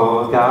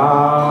all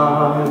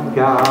God,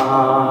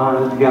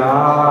 God,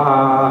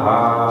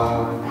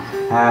 God,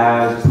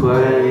 as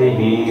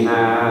plain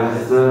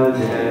as the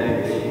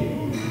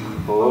day.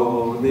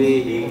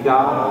 Only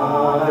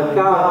God,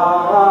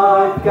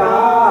 God,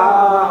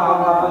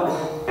 God,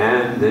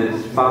 and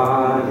this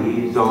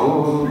body's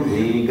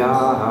only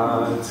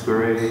God's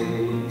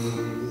grace.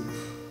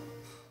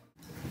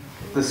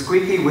 The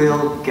squeaky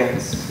wheel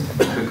gets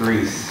the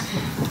grease.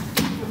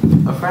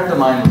 A friend of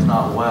mine was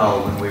not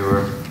well when we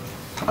were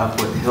up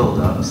with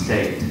Hilda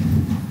upstate,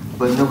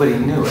 but nobody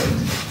knew it,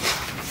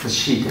 but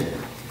she did.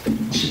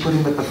 She put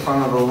him at the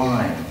front of the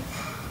line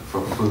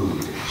for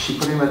food. She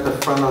put him at the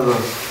front of the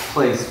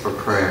place for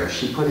prayer.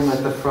 She put him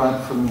at the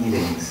front for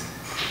meetings.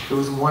 It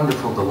was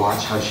wonderful to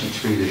watch how she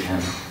treated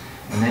him.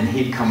 And then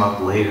he'd come up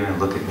later and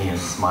look at me and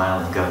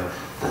smile and go,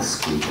 the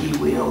squeaky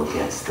wheel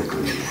gets the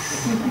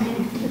grease.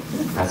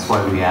 That's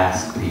why we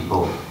ask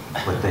people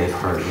what they've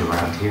heard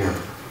around here.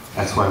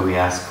 That's why we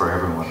ask for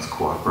everyone's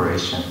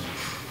cooperation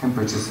and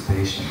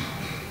participation.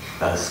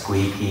 The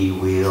squeaky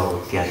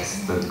wheel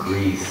gets the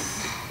grease.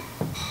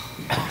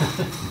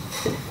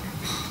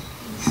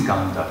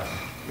 Skanda,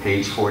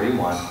 page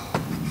 41.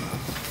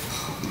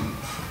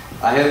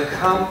 I have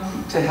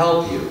come to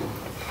help you.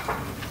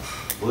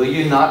 Will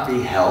you not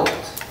be helped?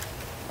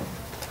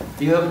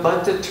 You have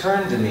but to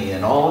turn to me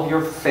in all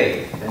your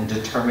faith and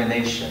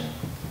determination,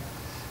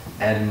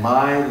 and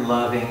my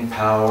loving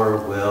power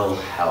will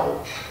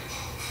help.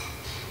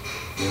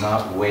 Do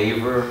not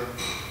waver,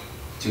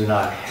 do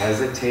not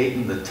hesitate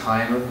in the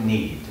time of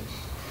need.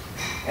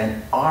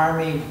 An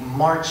army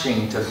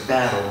marching to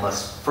battle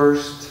must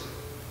first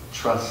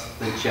trust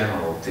the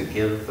general to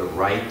give the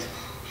right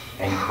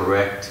and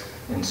correct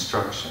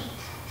instructions.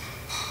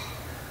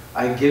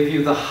 I give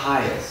you the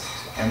highest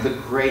and the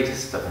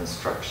greatest of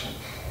instruction.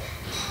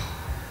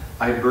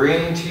 I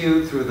bring to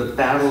you through the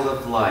battle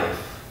of life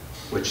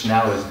which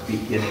now is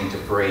beginning to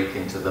break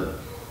into the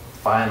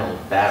final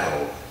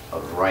battle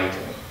of right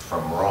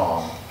from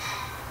wrong,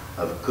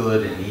 of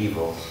good and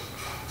evil,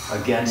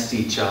 against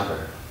each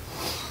other.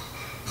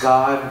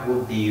 God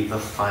will be the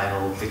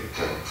final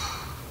victor.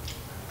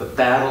 The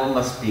battle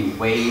must be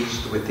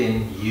waged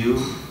within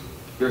you,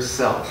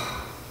 yourself.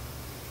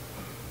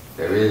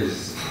 There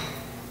is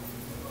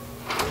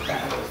a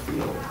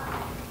battlefield.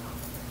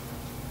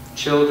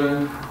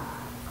 Children,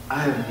 I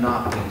have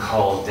not been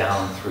called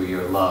down through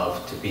your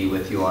love to be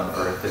with you on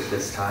earth at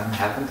this time,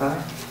 haven't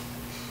I?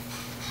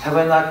 Have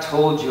I not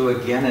told you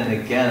again and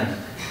again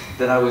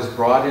that I was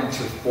brought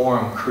into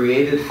form,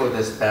 created for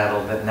this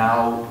battle that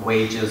now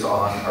wages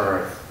on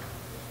earth?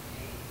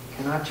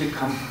 Cannot you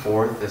come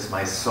forth as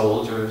my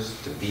soldiers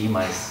to be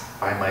by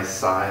my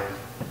side,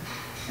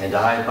 and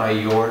I by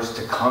yours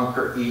to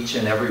conquer each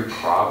and every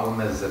problem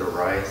as it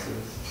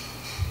arises?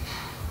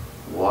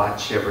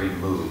 Watch every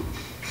mood,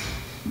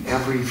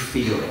 every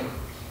feeling,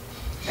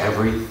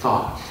 every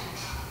thought,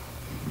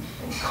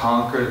 and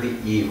conquer the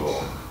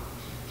evil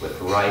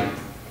with right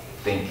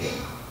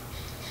thinking.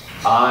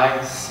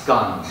 I,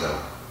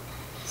 Skanda,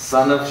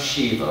 son of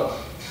Shiva,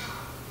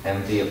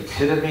 am the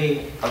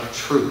epitome of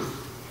truth,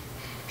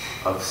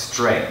 of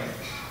strength.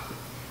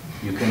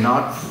 You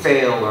cannot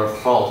fail or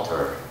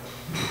falter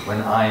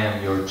when I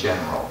am your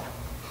general,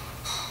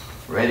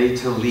 ready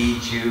to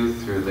lead you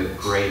through the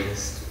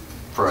greatest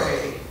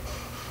fray,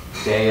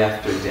 day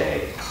after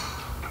day.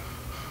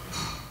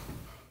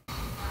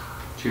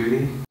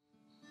 Judy?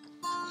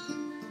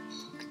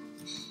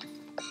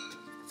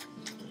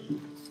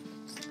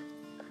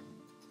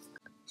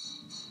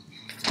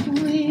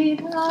 Queen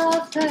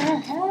of the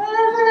heavens,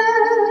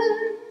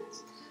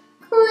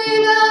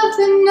 Queen of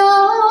the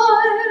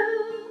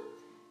Nile,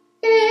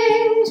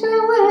 angel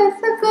with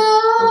the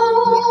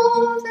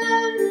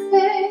golden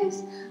face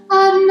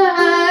and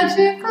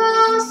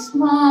magical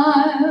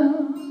smile,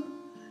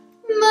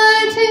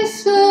 mighty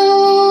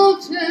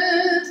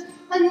soldiers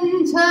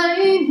and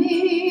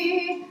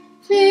tiny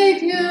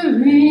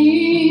figurines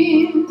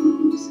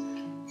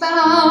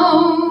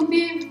bow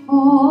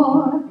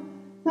before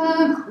the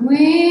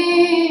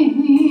Queen.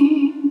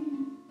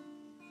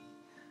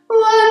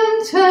 One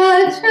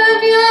touch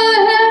of your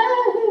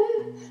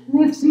hand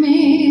lifts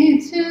me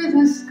to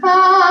the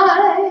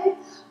sky.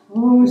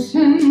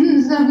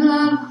 Oceans of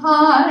love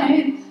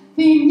hide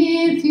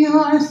beneath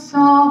your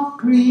soft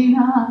green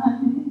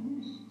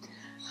eyes.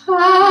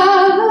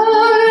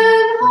 Hallowed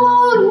and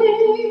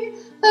holy,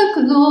 the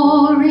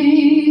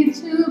glory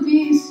to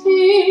be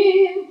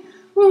seen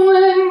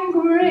when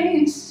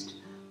graced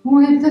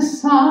with the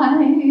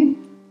sight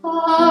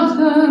of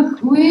the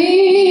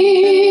Queen.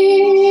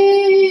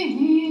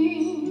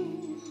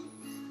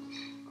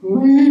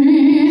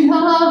 Queen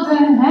of the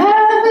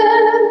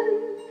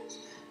heavens,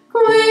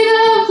 Queen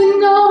of the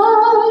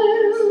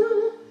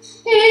Nile,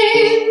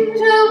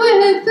 angel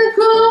with the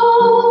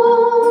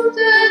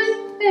golden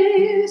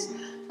face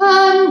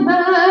and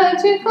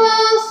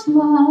magical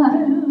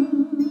smile,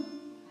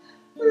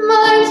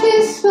 mighty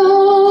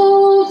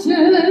soldiers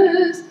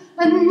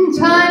and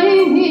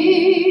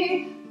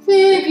tiny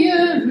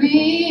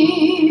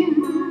figurines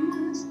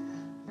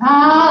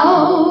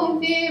bow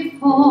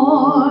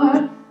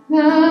before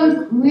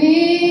the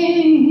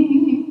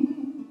Queen.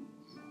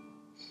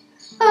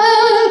 A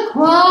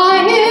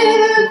quiet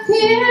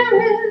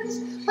appearance,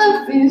 a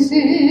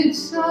visage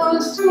so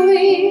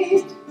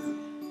sweet,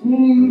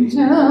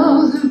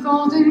 angels of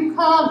golden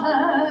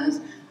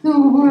colors, the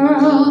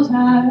world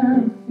at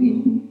her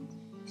feet.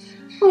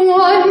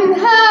 One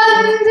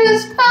hand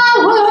is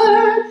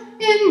power,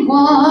 in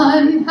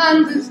one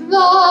hand is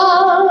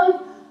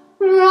love.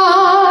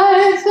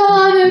 Rise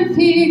on a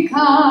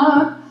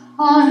peacock,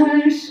 on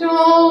her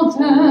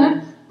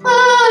shoulder a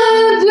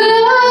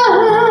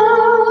dove.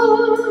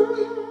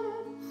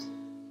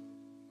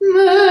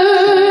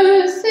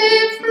 Mercy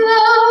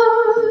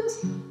flows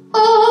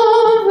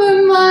over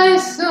my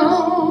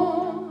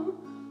soul,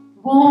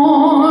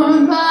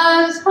 warm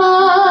as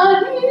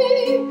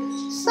honey,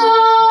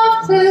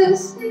 soft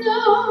as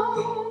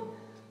snow.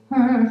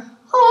 Her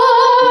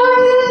heart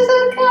is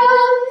a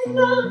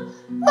candle,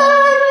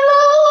 her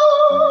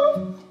love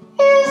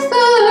is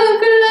the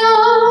glow.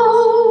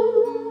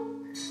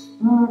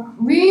 The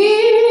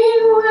Queen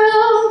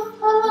will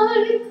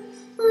find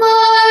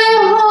my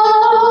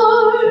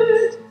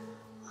heart,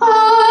 I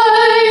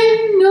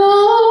know.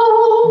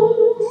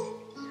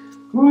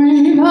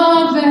 Queen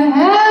of the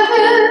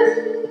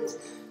heavens,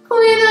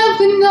 Queen of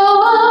the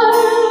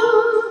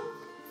Nile,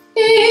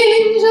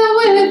 angel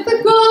with the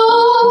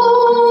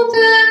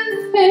golden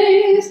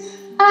face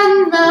and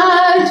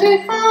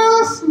magical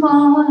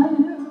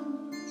smile,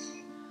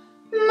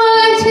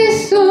 mighty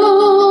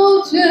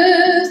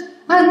soldiers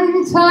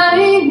and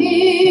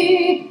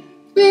tiny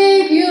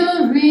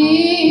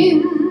figurines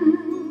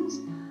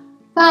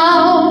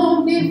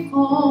bow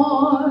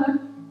before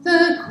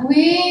the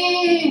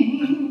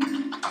Queen.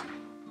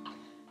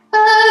 A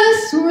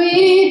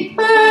sweet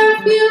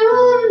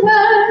perfume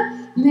that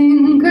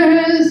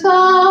lingers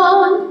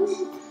on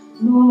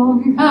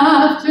long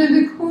after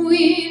the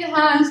Queen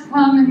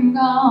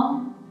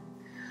crown,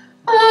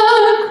 a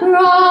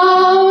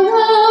crown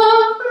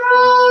of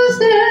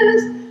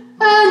roses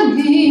and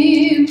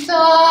leaves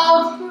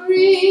of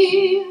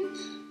green,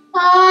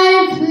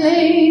 I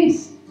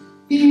place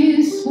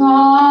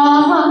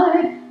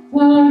beside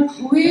the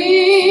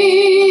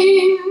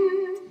Queen,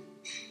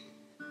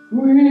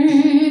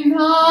 Queen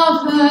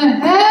of the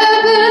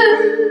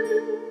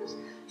heavens,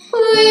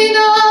 Queen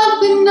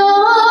of the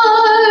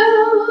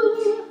Nile,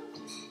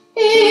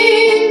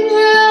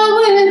 angel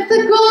with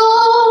the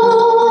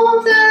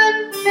golden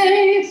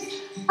face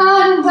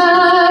and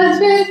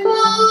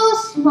magical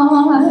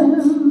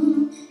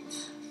smile,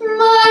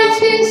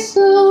 mighty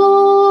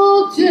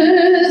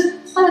soldiers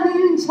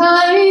and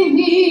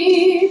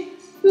tiny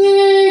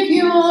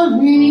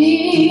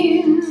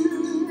figurines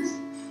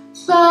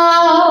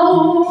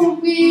bow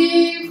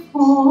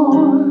before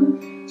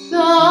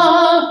the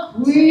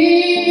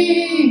Queen.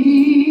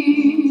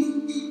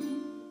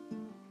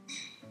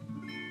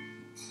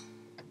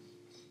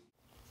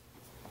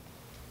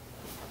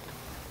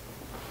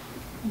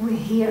 We're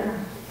here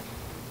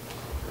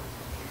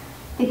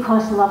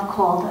because love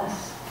called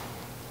us.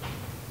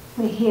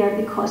 We're here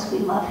because we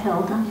love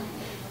Hilda.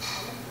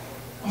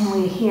 And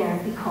we're here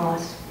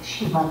because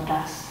she loved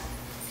us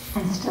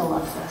and still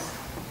loves us.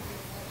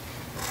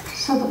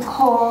 So the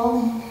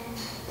call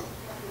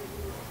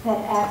that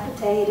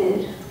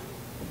activated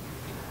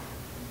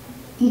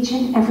each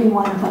and every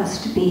one of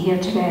us to be here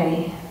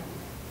today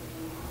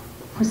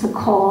was the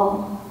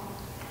call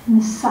in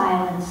the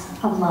silence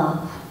of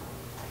love.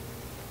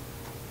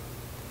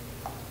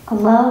 A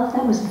love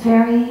that was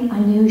very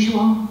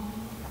unusual,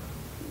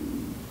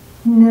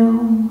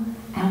 new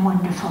and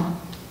wonderful.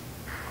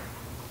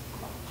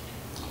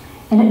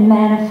 And it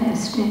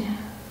manifested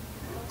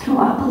through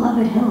our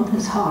beloved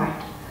Hilda's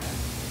heart.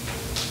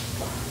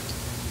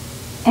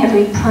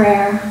 Every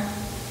prayer,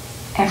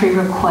 every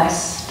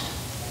request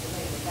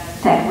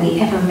that we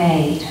ever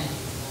made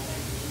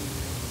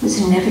was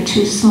never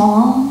too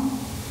small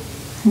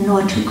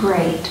nor too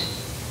great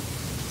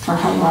for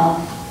her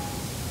love,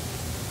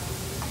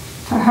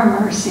 for her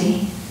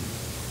mercy,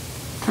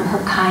 for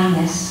her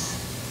kindness,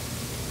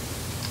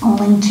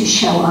 only to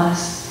show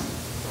us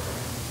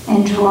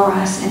and draw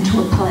us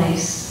into a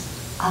place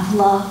of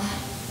love,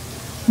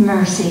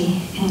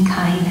 mercy, and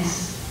kindness.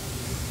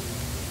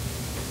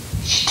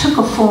 She took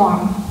a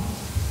form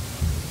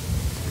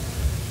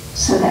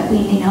so that we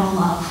may know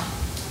love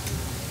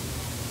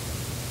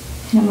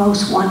in a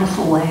most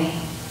wonderful way.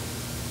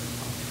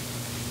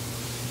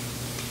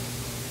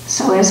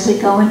 So as we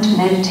go into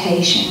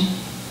meditation,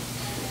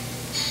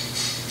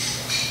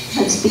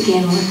 let's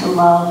begin with the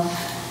love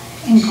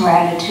and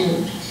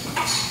gratitude.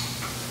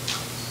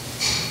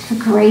 The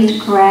great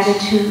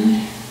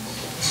gratitude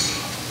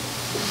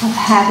of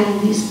having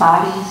these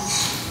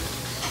bodies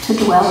to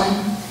dwell in,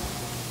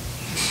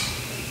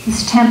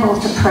 this temple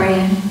to pray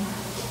in,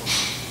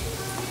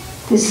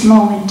 this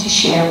moment to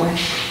share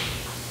with,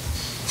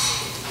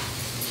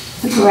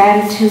 the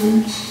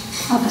gratitude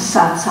of a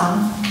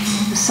satsang,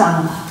 the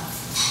sangha.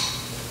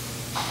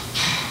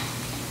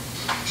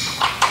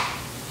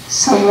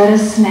 So let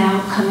us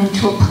now come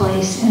into a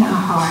place in our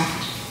heart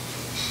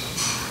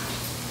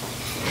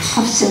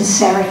of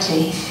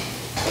sincerity.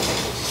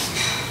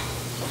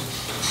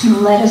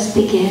 And let us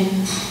begin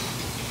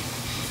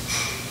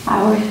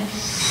our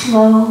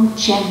slow,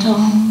 gentle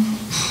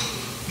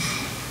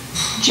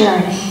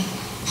journey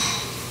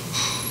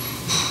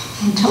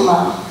into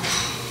love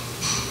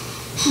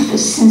with a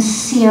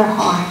sincere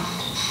heart.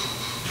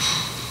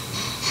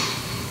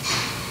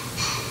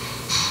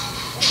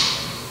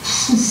 A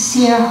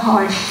sincere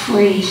heart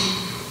free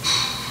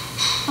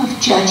of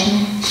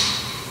judgment,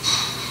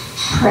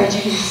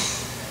 prejudice,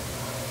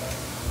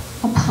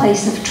 a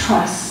place of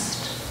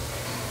trust,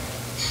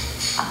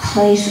 a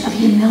place of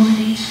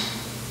humility,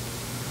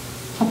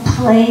 a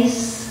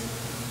place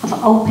of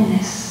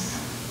openness.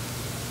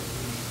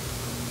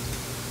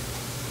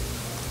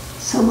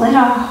 So let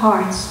our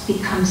hearts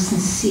become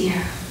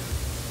sincere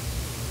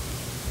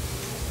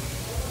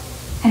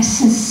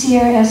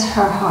as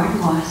her heart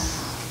was.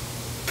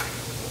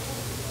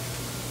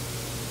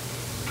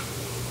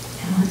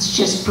 And let's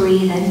just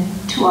breathe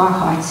into our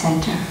heart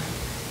center.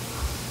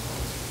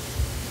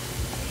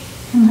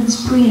 And let's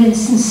breathe in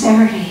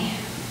sincerity.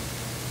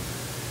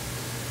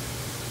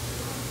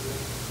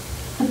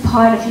 The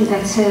part of you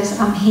that says,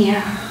 I'm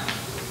here.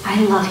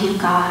 I love you,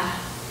 God.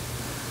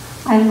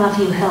 I love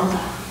you, Hilda.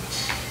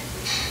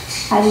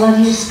 I love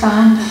you,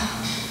 Skanda.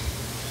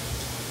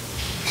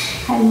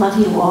 I love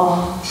you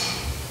all.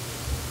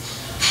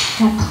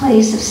 That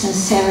place of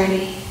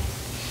sincerity.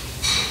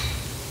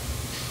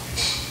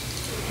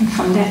 And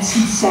from that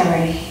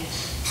sincerity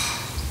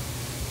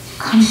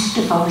comes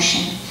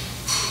devotion.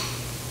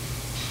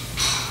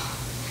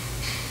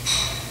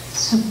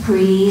 So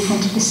breathe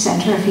into the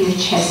center of your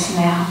chest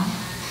now.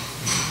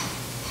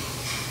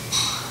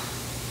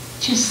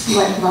 Just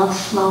let love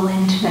flow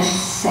into that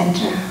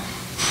center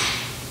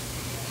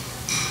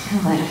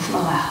and let it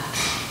flow out.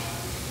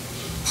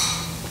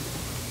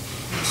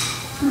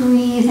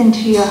 Breathe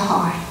into your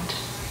heart.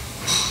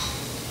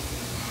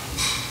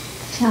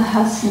 Feel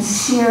how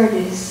sincere it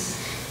is.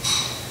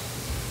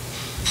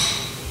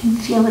 And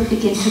feel it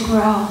begin to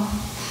grow.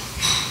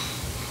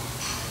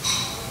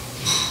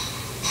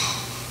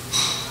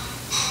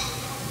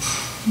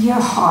 Your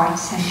heart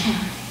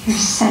center, your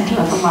center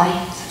of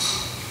light.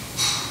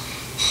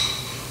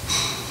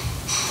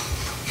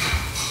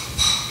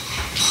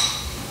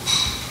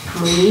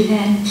 Breathe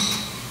in.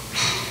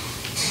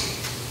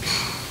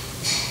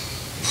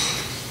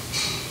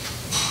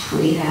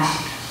 Breathe out.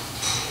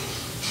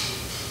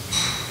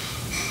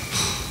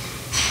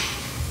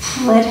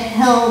 Let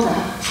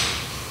Hilda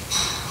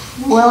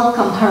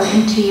welcome her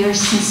into your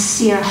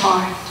sincere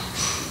heart.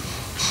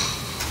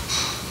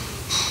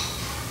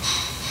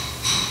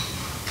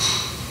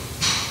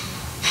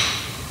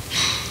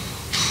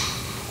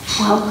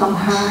 Welcome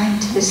her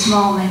into this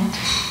moment.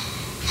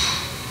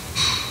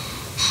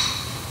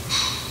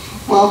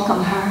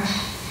 Welcome her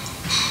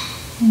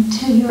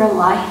into your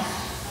life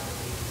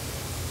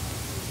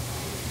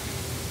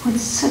with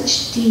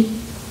such deep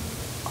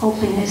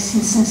openness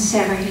and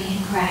sincerity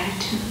and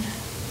gratitude.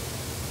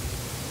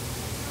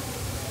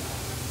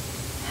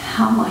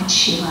 How much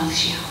she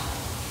loves you.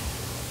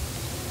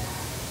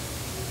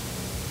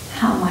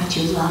 How much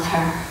you love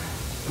her.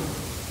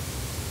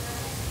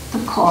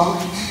 The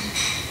calling,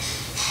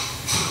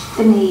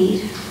 the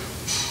need,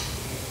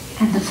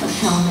 and the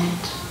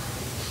fulfillment.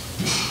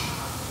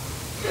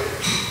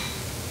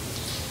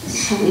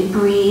 So we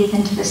breathe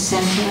into the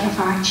center of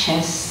our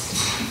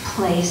chest, a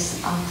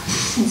place of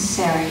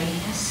sincerity,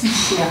 a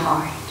sincere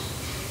heart.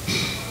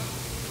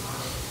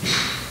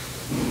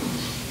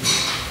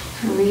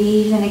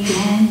 Breathe in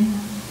again.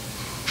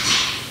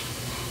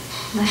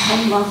 Let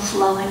her love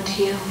flow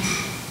into you.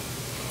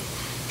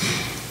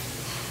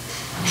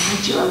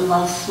 Let your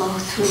love flow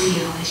through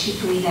you as you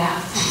breathe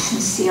out that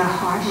sincere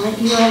heart. Let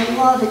your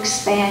love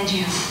expand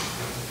you.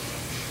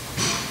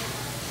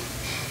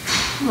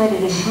 Let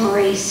it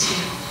embrace you.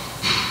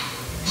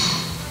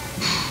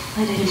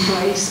 Let it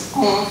embrace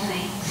all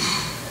things.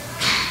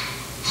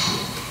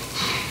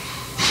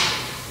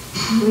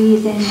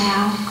 Breathe in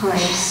now,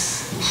 grace.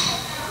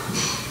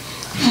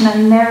 An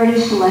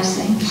unmerited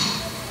blessing.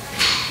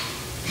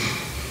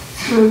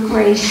 Through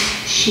grace,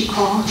 she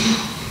called you.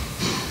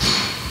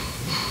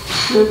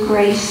 Through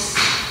grace,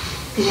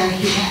 we are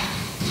here.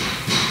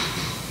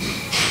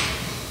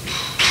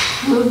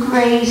 Through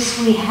grace,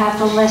 we have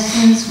the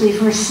lessons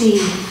we've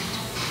received.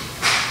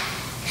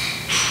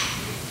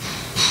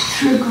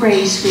 Through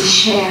grace, we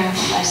share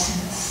the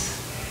lessons.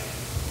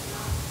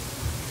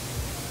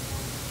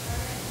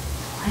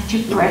 Let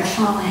your breath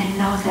flow in.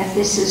 Know that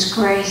this is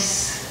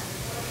grace.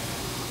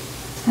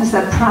 As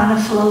the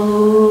prana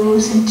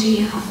flows into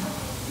you,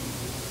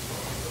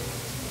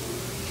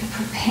 you're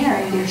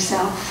preparing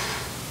yourself.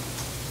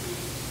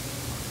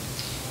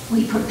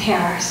 We prepare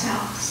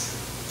ourselves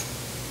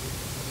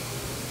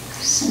with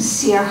a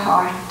sincere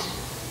heart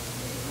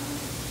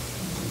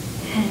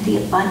and the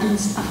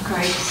abundance of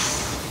grace.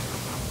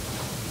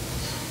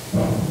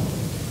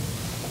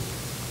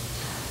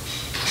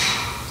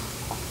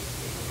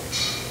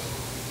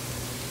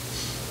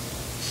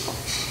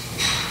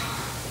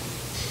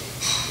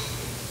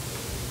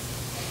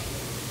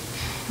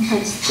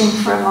 Let's think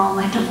for a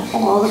moment of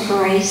all the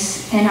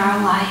grace in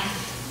our life.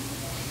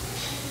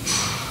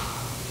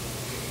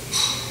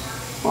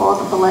 All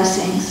the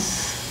blessings.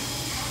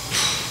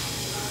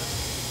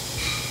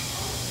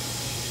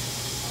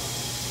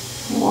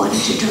 Water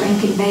to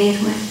drink and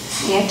bathe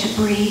with, air to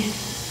breathe,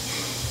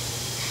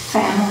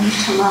 family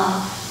to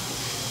love,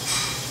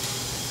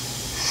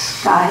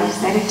 skies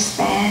that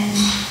expand,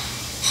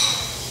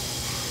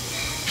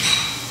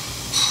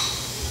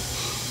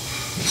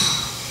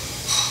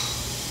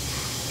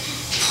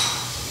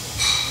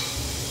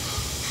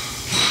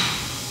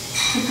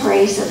 the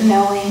grace of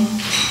knowing,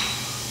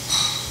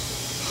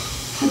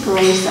 the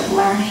grace of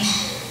learning,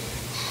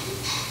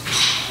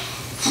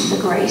 from the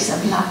grace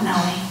of not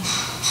knowing.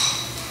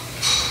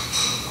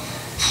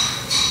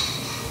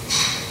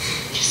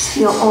 Just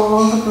feel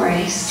all the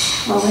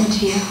grace flow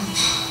into you.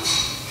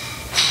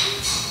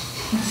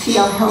 And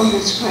feel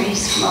Hilda's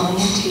grace flowing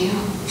into you.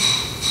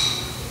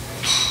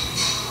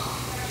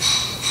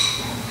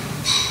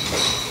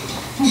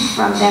 And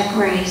from that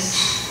grace,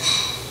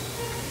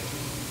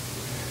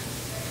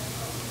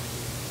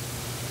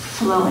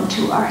 flow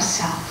into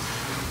ourself.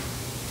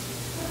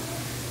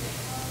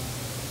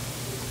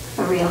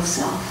 The real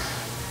self,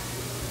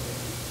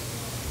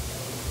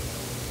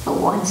 the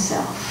one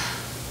self.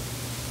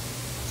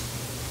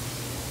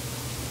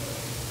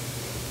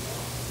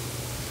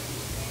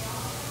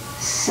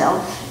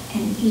 Self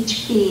in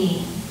each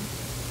being,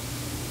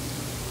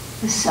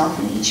 the self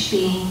in each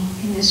being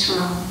in this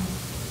room.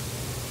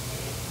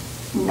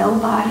 No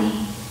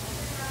body,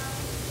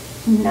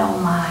 no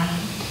mind,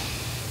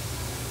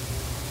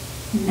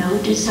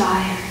 no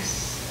desires.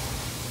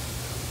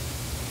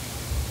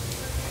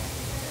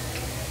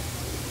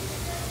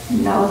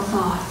 No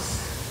thoughts.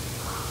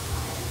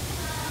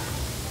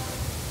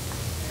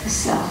 The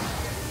self.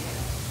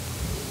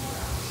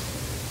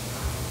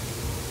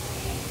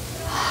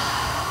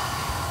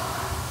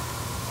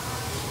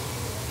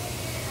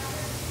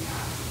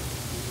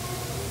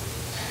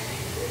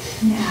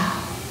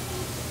 Now,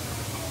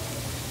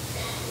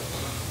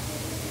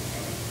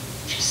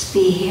 just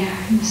be here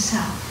in the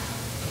self,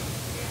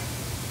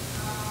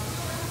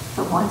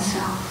 the one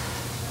self.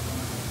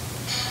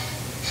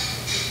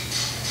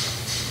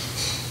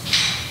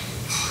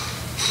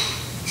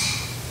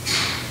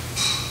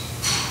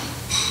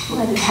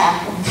 Let it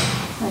happen,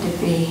 let it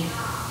be.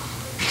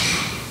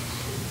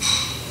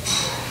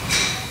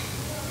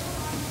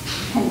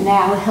 And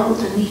now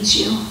Hilda meets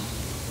you.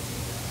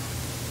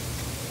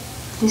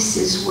 This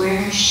is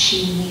where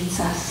she meets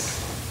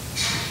us.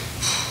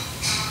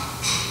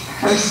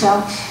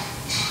 Herself,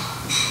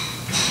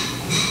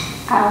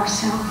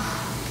 ourself,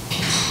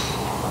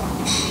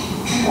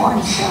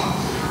 one self.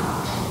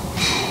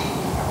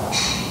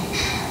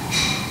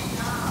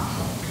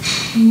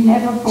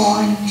 Never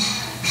born,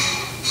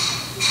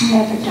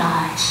 never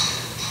die.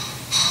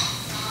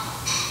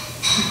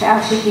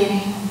 Without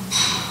beginning,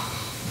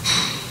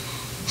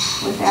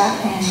 without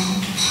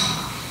end,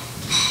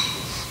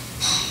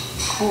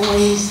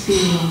 always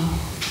being.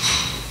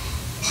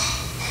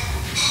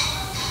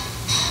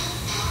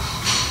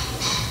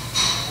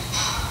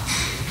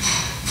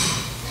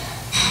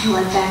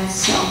 Let that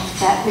self,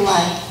 that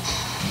light,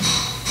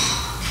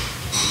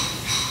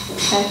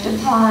 that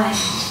divine,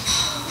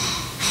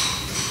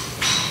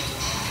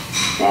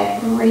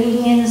 that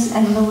radiance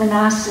and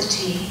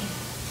luminosity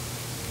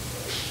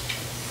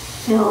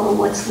fill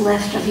what's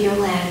left of your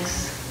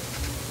legs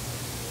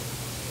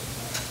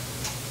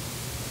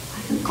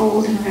like a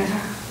golden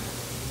river.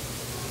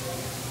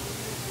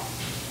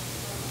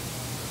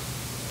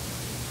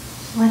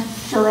 Let it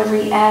fill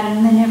every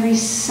atom and every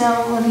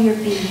cell of your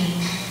being,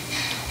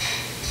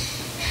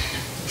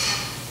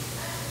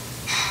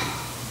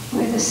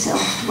 where the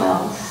self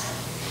dwells.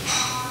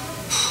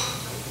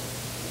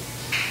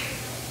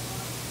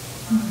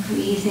 And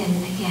breathe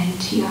in again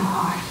to your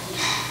heart.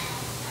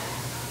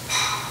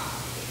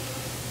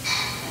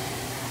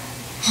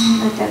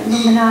 And let that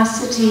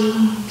luminosity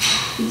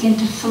begin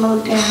to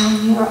flow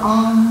down your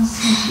arms,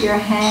 into your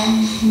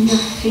hands, and your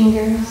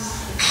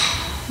fingers,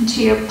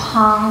 into your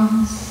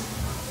palms.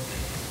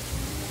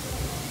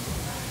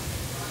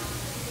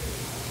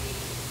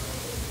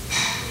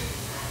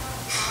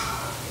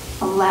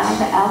 Allow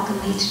the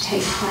alchemy to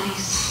take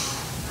place.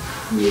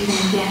 Breathe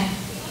in again.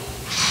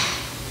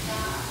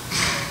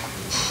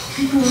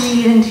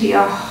 Breathe into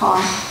your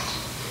heart.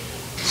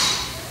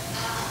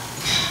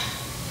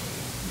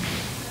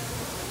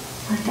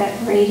 Let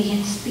that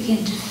radiance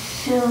begin to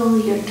fill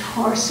your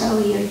torso,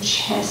 your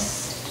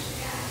chest.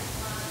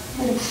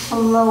 Let it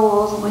flow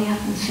all the way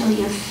up and fill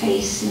your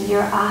face and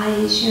your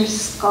eyes, your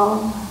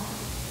skull.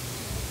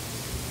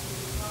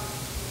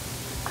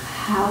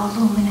 How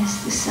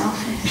luminous the self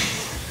is.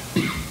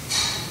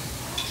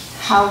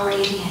 How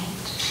radiant.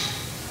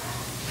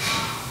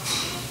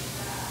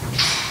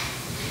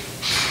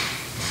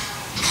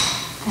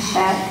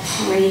 That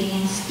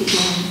radiance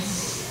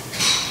begins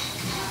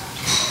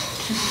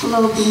to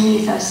flow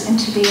beneath us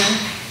into the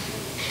earth,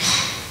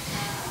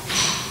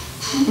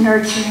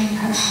 nurturing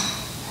her,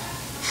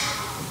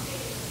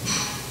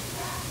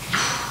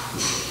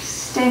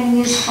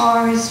 extending as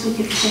far as we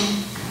could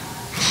think.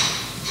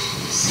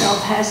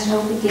 Self has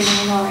no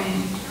beginning nor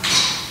end.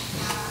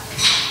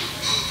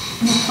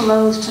 And it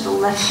flows to the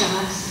left of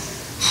us,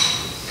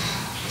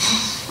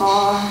 as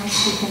far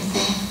as we can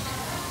think.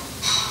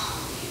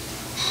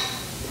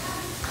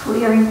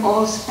 Clearing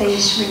all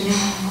space,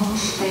 renewing all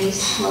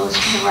space, flows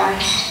to the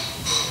right.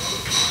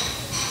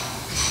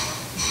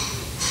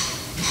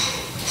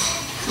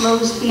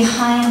 Flows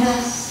behind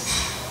us,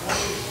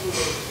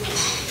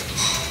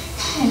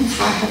 in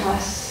front of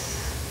us,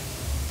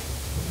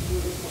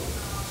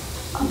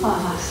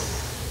 above us.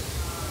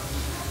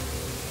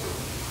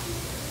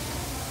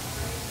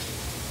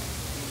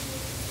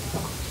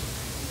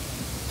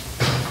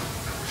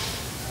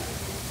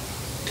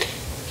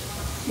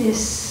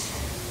 This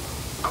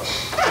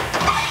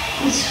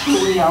is who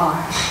we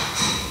are.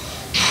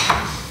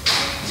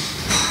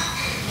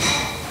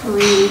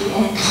 Breathe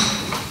in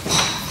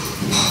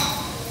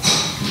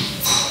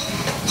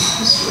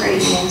this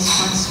radiance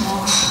once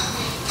more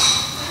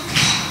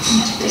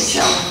into the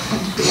self,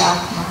 into the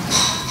Atma.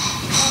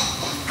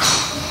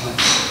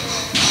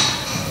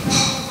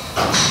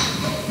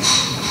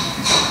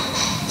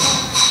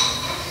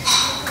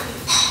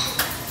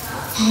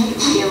 Let it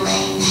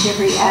rearrange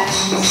every atom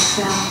in the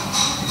cell.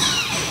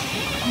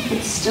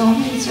 It still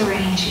needs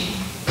arranging.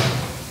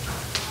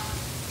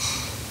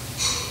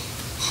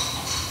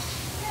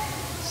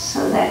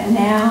 So that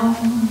now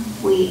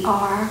we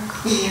are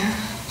clear.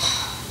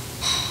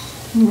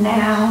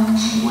 Now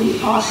we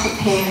are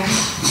prepared.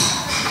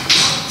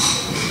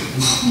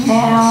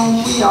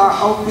 Now we are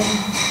open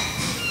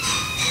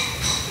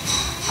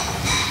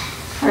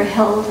for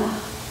Hilda.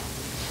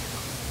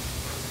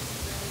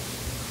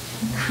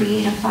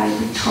 Create a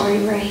vibratory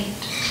rate.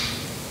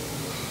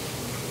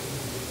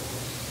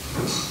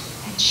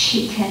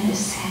 She can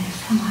ascend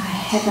from our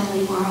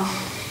heavenly world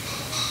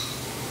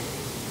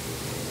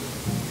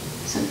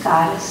as a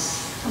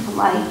goddess of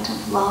light,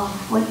 of love,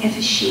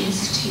 whatever she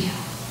is to you.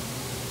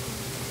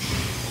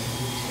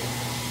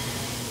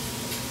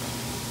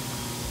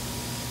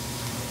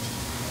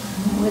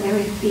 whether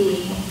it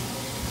be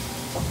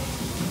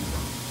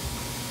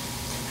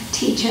a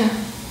teacher,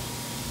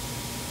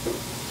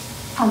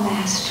 a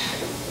master,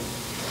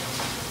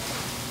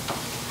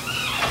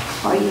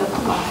 or your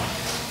beloved.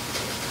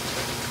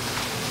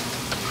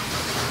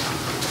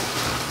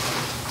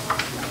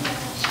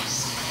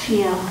 Just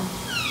feel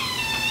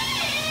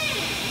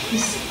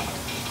this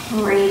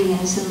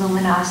radiance and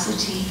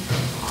luminosity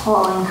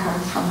calling her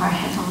from her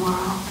heaven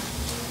world,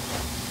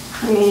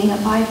 creating a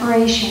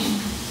vibration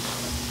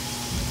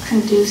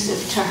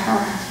conducive to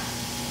her.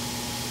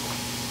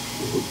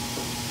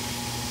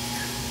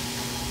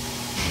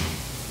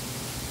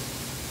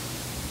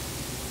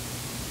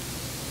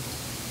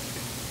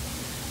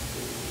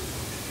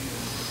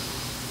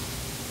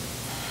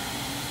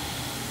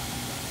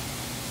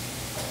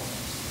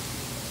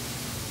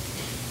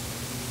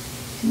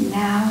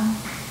 Now,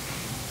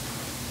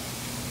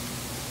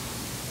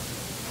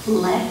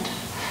 let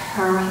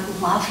her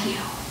love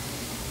you.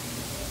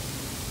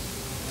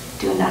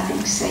 Do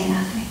nothing, say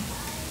nothing.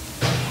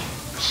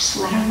 Just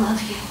let her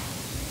love you.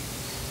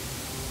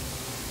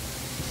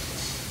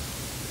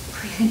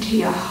 Breathe into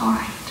your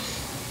heart.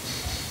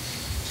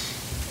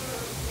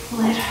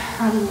 Let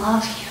her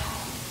love you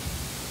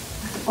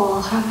with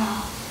all her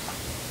love.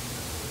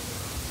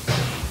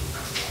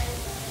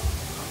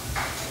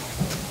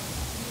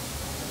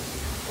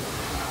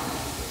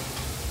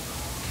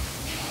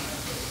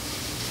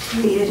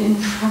 Breathe it in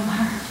from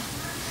her.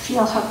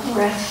 Feel her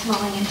breath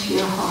flowing into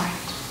your heart.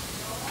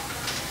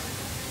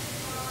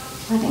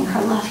 Letting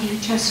her love you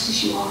just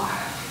as you are.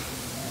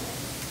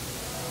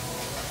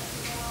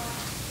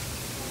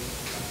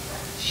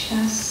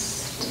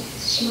 Just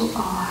as you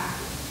are.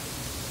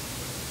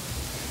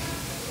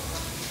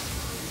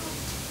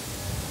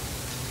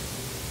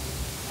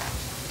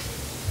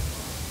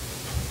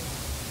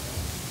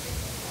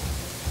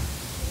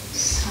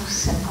 So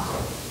simple.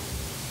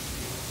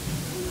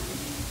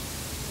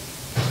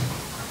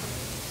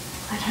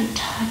 Let her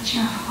touch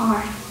your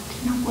heart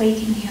and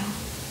awaken you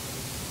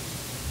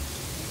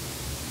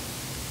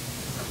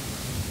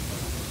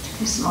to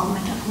this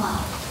moment of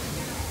love.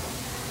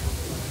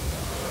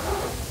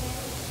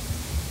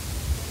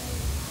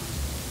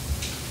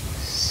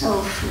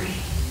 So free.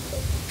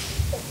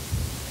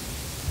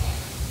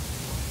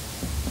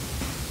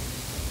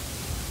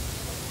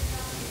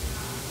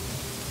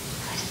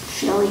 Let it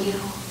fill you,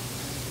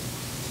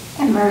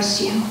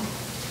 immerse you.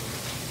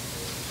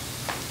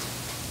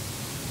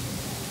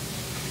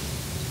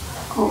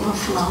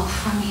 Overflow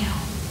from you.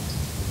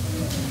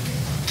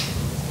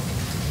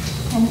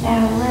 And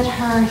now let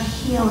her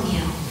heal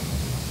you.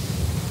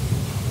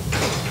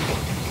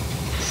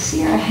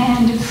 See her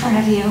hand in front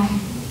of you,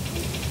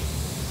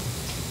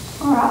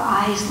 or her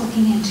eyes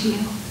looking into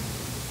you,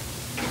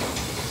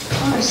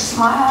 or a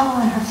smile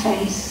on her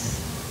face.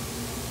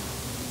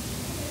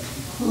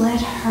 Let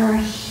her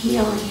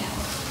heal you.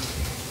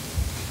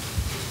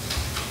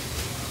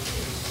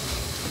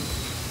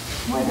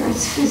 Whether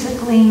it's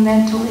physically,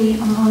 mentally,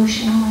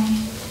 emotionally.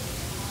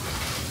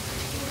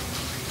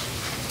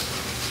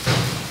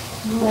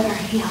 Let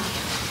her heal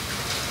you.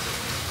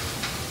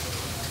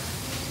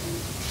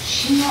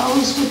 She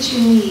knows what you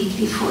need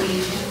before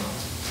you do.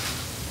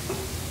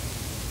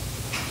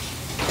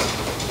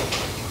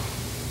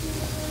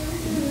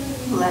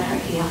 Let her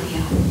heal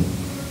you.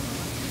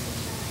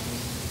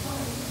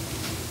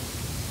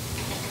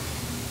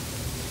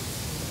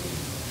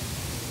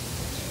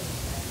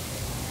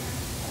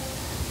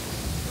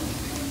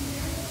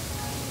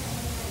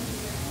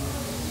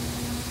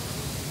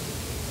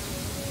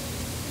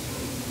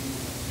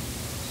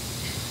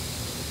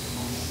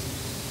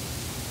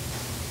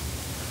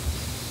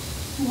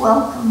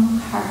 Welcome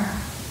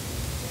her.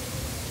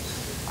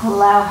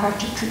 Allow her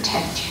to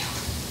protect you.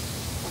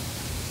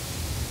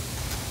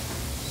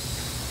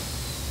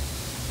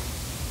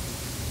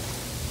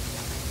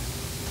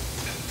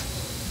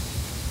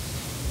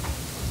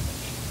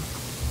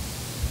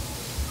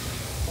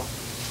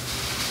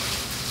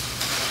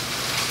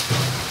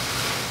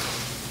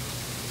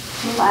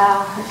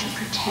 Allow her to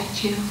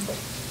protect you,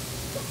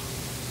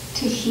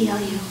 to heal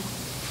you,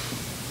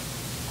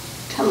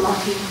 to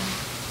love you.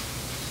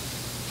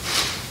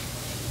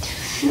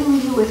 Fill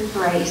you with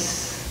grace.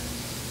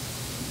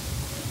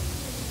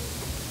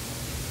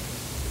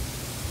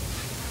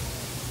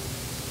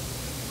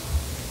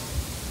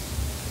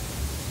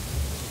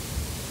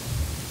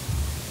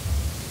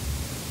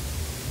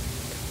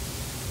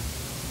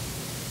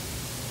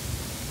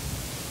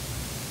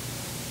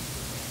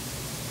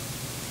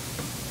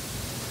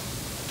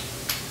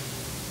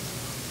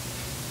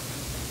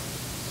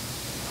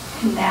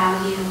 And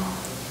now you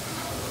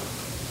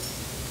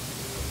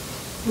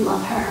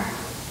love her.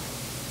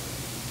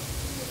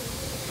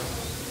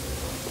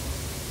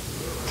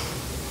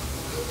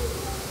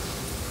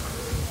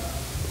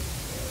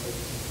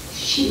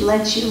 She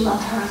lets you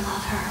love her,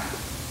 love her.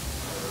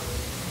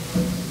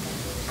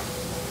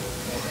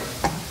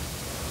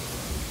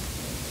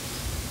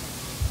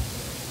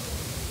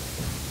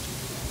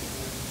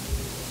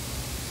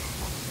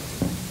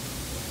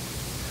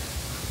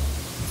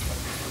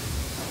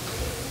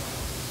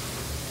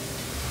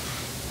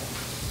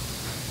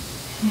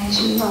 And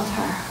as you love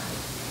her,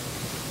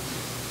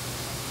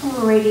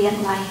 a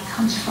radiant light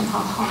comes from her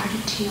heart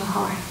into your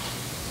heart.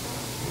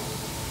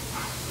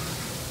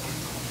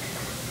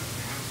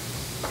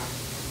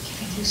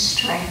 Giving you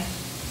strength.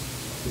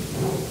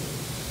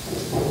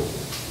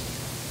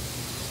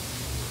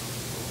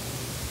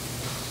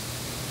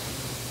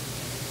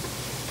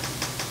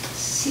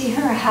 See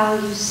her how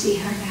you see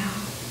her now.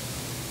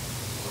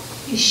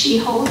 Is she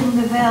holding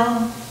the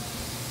bell?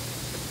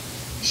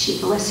 Is she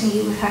blessing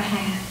you with her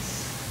hands?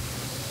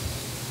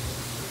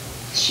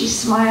 Is she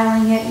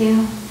smiling at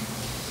you?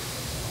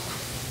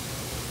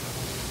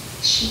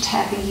 Is she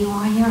tapping you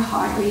on your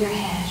heart or your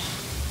head?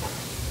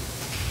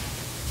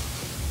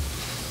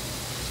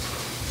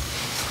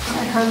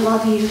 Let her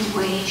love you the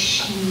way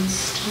she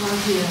needs to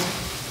love you,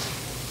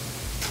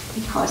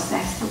 because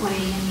that's the way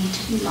you need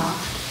to be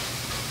loved.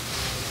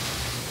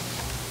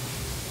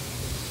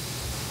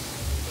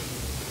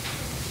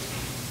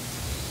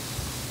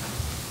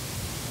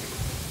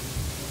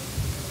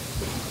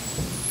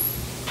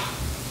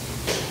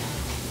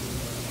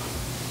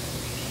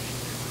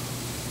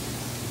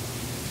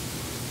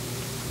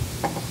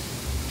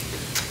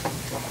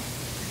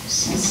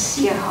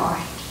 Sincere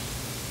heart,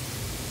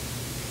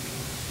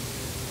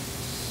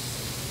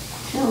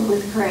 filled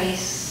with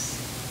grace.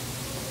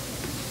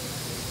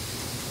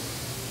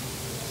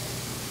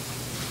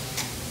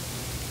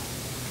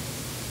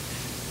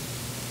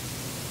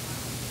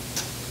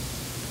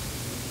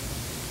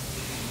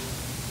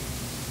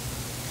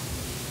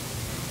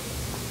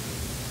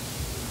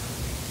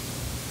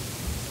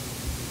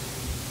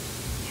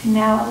 And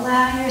now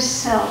allow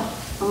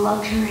yourself the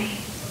luxury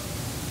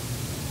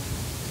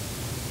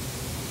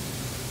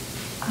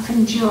of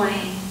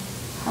enjoying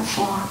her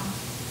form.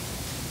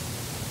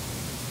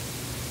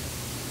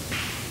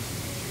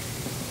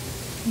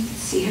 You can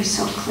see her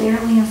so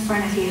clearly in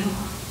front of you.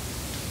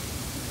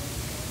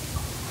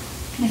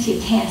 And if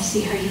you can't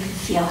see her, you can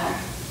feel her.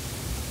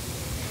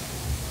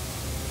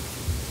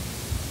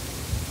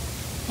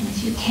 And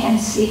if you can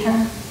see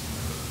her,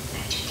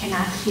 but you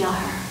cannot feel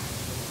her,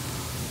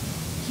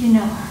 you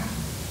know her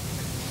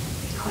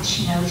because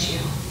she knows you.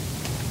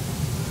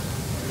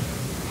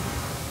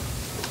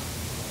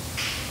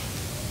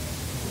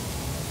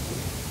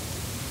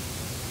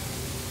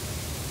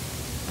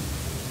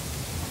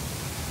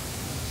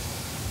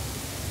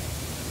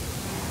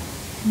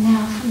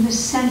 Now from the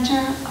center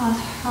of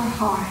her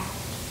heart,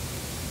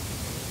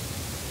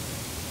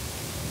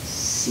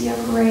 see a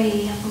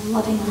ray of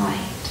loving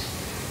light.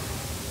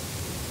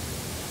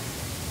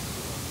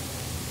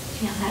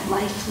 Feel that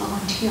light flow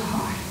into your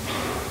heart.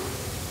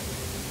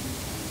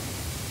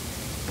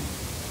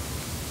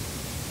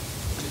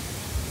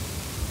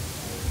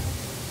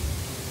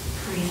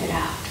 Breathe it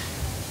out.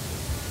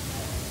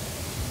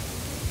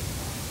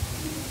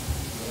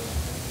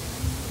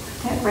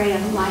 Let that ray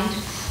of light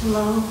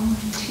flow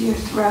into your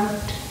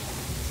throat.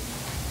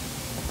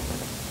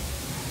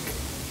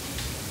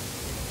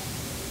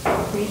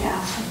 Breathe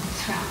out from the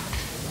throat.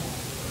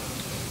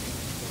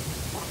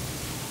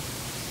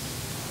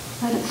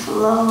 Let it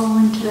flow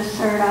into the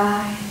third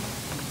eye.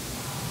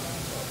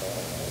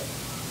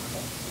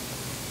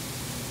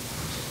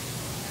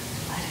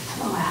 Let it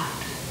flow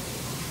out.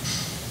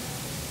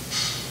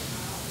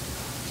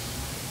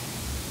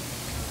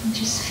 And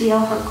just feel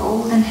her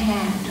golden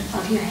hand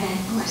above your head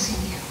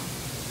blessing you.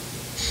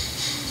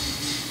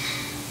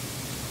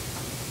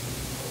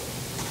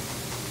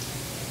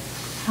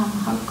 From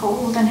her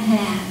golden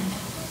hand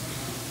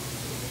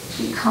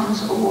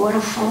becomes a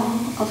waterfall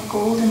of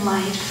golden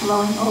light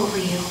flowing over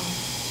you.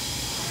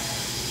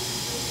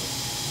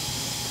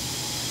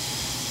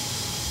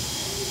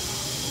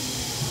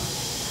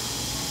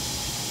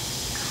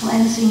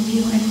 Cleansing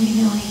you and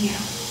renewing you.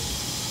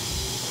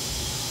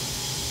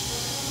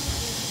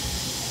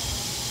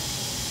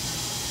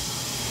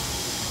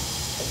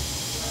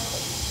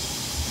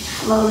 It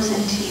flows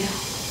into you.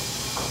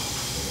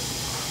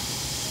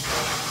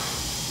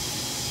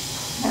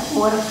 That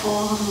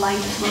waterfall of light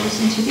flows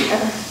into the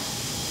earth.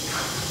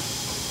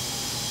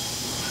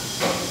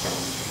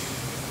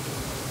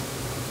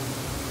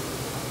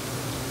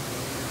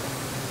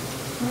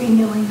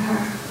 Renewing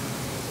her.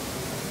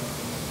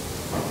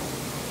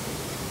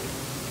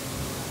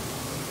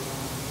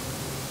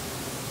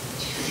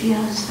 You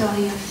feel as though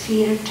your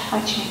feet are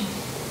touching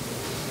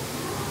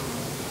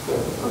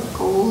a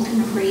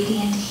golden,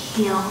 radiant,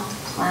 healed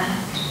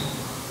planet.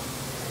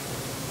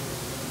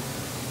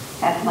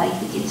 That light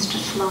begins to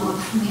flow up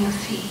from your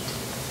feet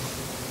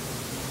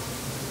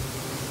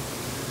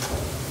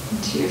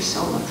into your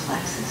solar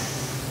plexus.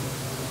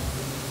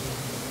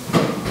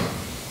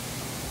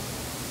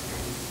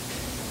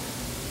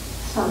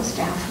 Flows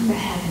down from the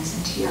heavens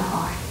into your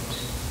heart.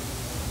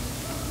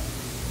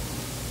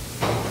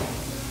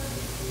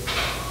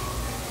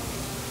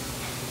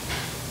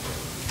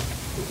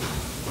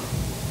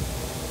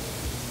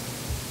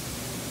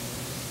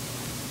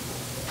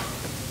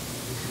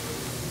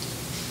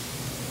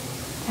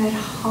 That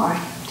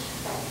heart,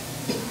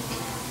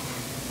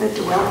 the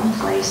dwelling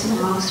place of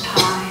the Most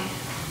High,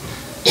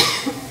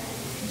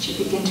 That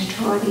you begin to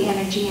draw the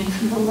energy in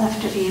from the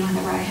left of you and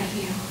the right of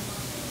you.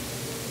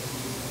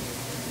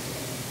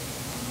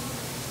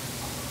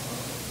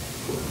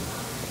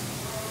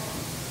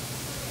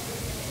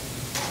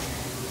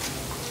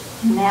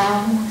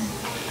 Now,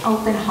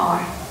 open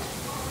heart,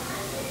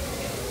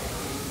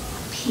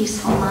 a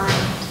peaceful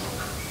mind.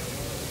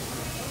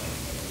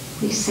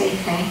 We say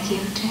thank you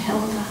to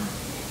Hilda.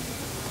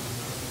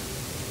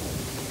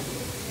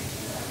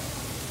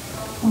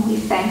 When we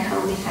thank her,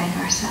 we thank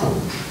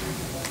ourselves.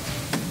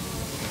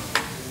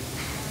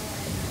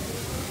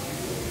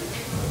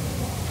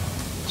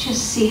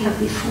 Just see her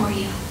before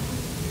you.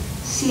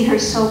 See her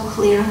so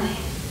clearly.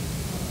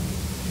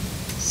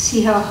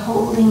 See her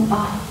holding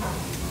up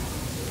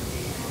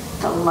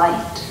the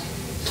light.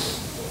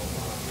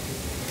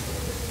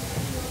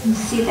 And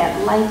see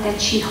that light that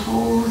she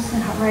holds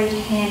in her right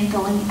hand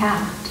going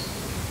out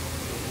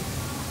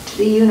to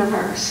the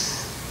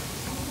universe,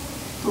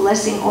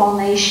 blessing all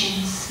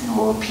nations and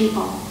all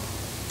people,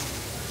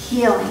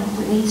 healing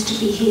what needs to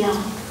be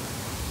healed,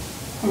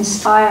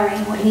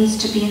 inspiring what needs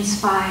to be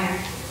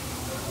inspired,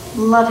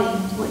 loving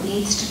what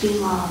needs to be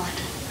loved,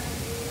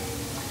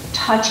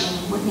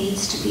 touching what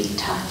needs to be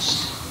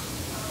touched.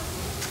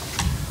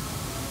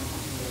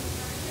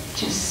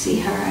 Just see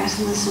her as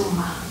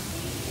Lazuma.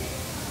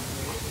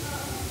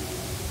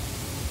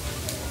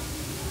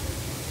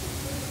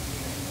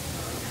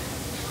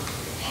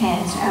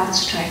 Hands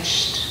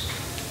outstretched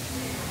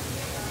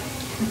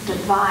with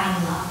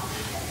divine love,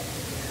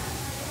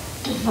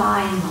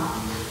 divine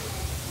love,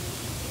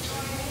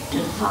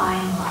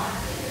 divine love,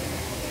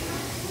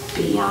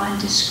 beyond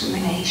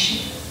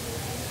discrimination,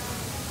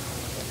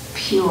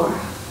 pure,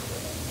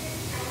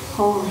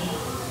 holy,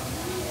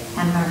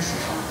 and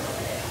merciful.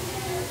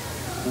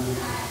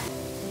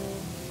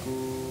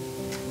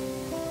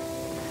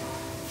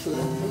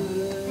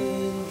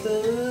 In the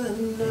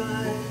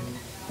night,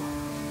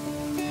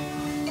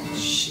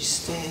 she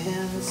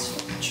stands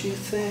for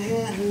truth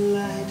and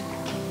light.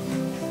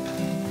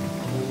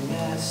 A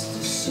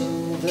master so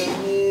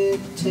that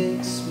it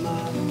takes my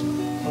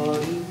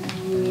heart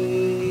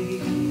away.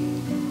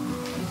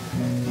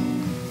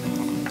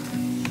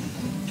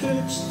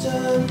 Perched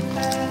on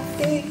high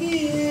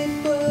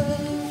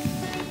above,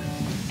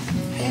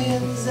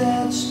 hands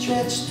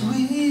outstretched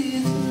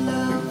with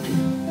love,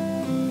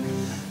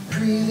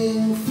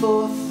 breathing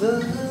forth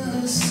the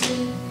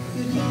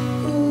sacred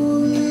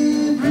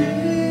holy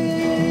breath.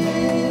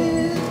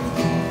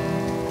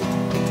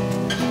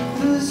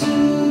 The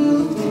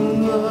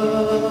Zuma,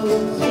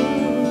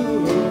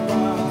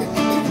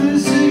 the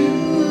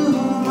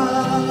Zuma,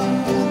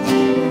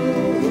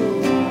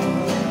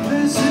 the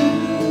Zuma.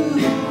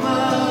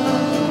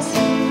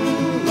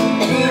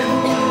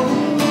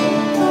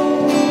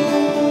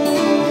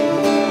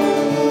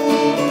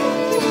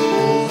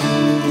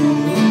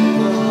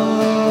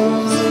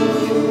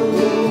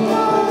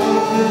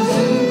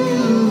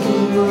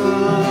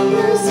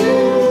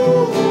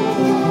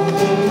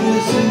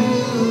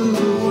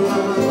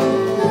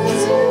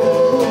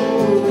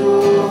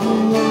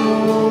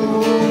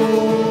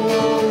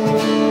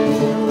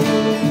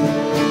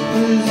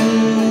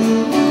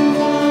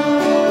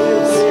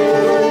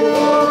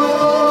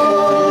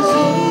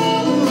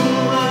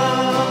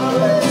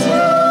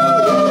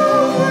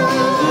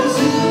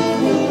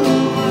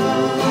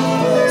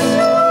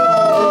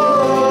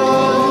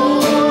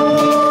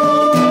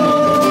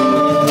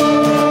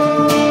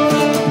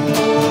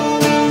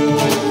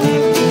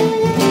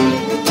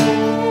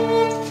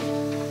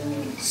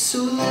 So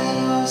let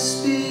our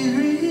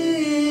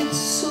spirits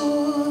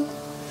soar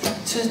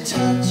to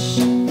touch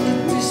the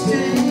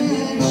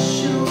distant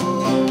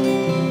shore.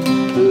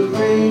 The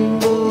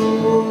rainbow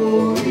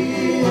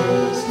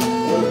warriors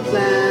of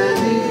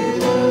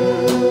planet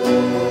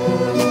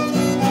Earth.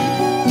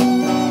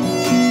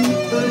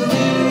 The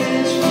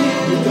lyrics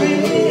filled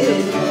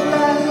with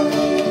light,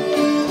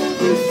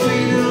 with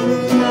freedom,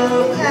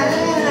 love,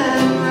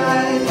 and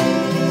right.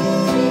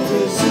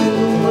 The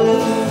Zuma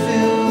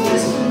fill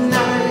this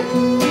night.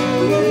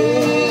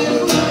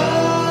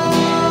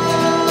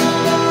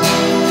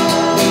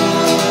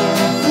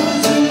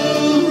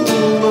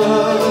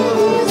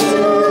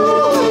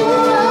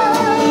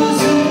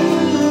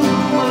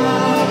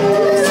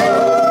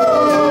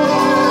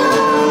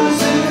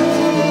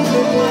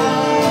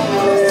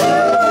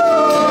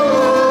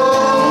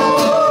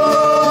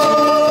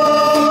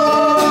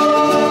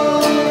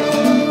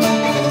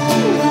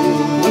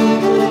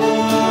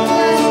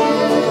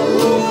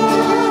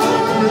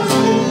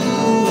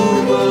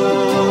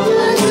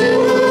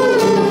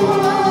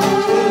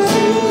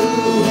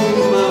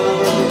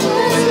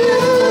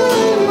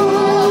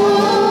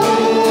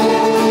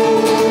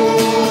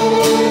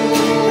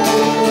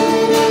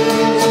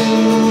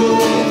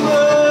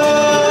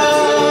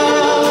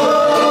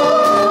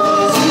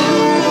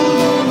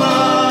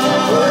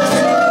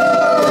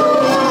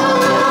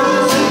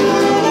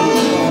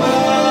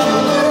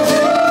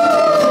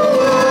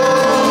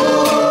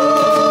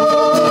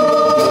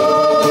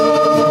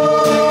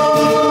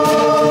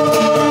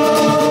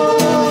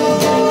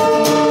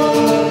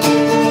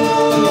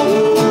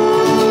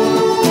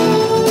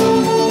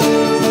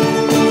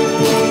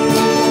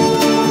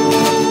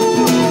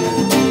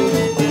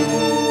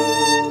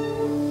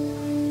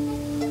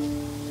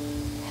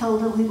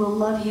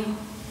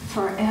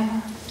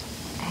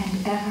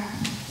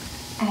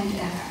 and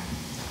ever.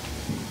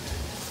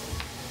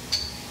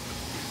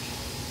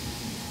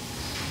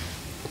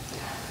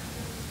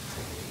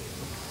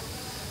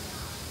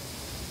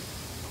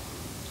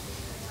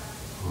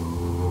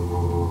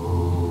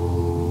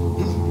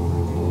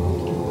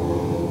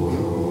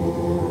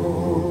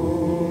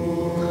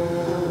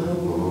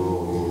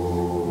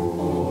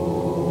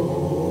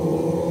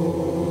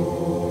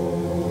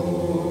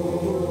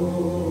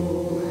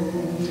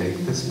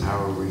 This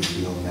power we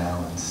feel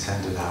now and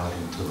send it out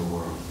into the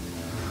world.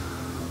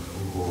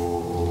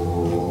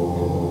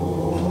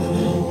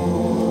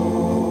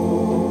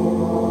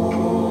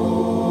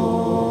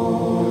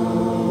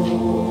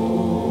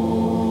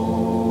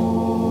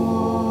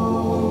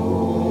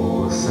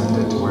 Send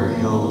it to where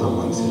Hilda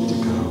wants it to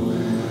go.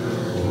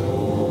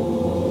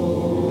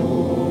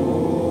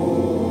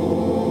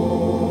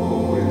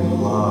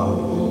 In love,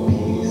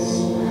 peace.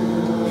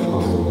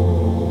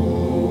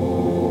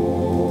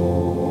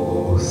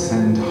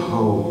 Send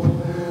hope,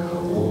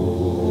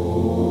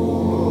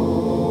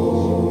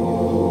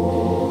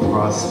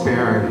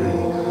 prosperity,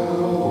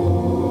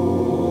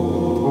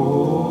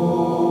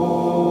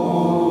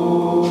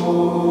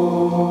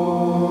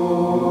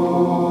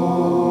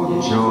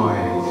 joy,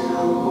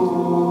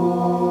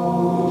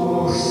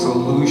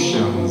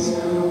 solutions,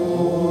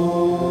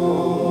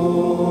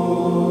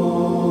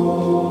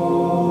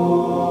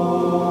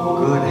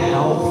 good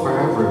health for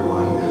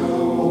everyone.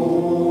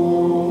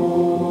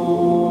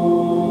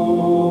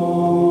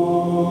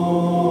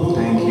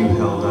 Thank you,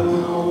 Hilda.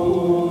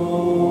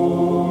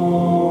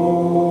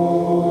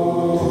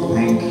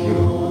 Thank you.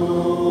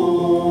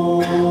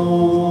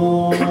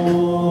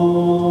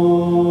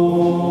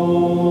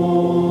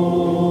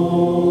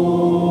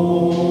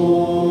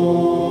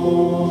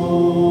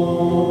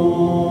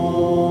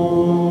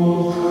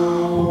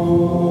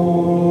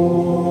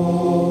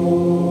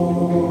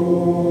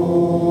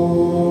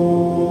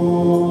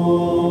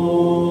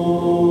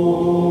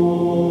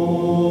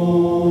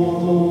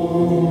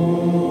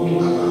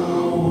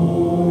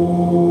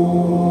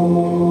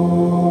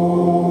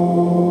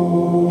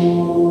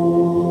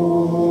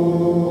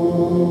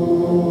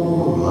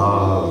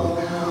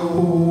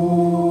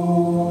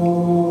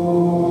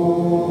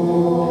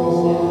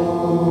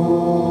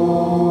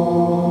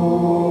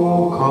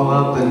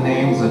 The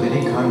names of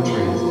any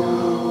countries.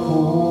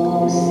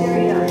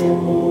 Syria,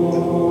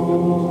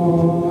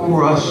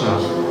 Russia,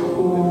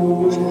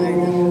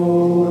 China,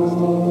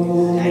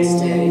 United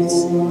States,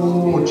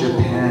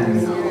 Japan,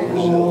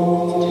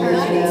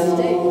 United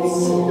States,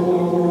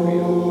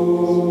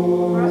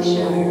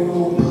 Russia,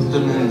 put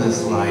them in this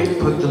light,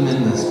 put them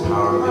in this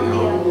power of the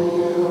old.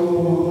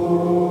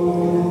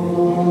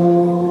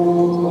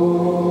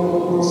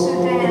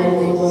 Sudan,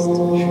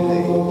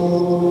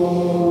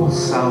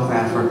 South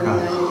Africa,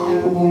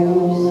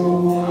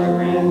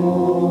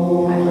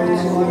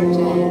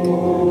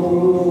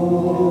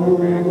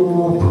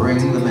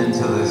 bring them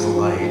into this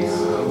light.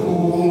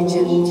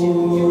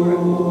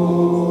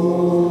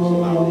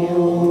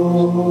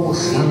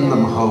 Send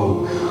them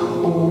hope.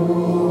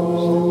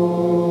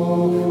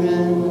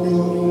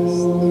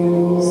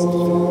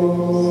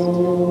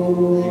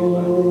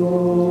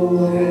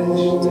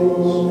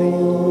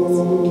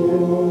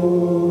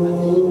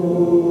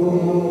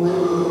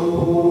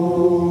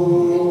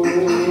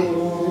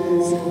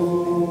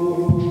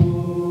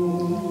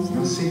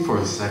 See for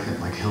a second,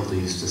 like Hilda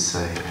used to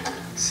say,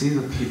 see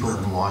the people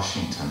in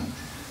Washington,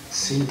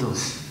 see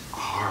those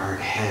hard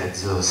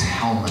heads, those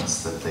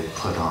helmets that they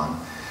put on,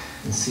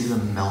 and see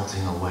them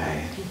melting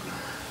away.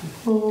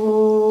 Oh,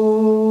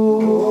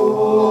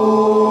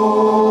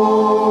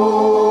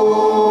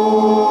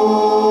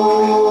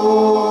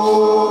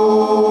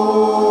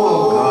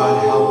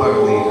 God, help our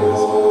leaders.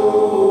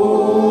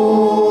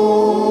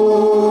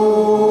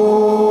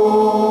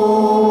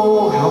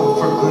 Help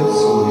for good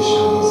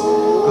solutions,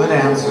 good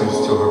answers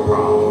to our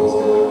problems.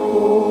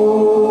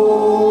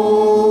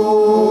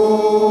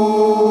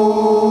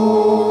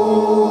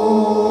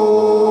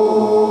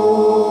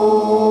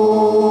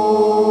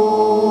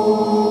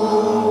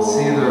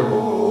 See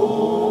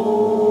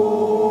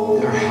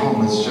their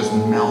helmets just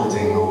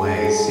melting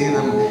away. See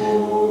them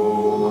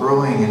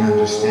growing in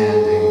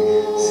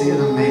understanding. See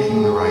them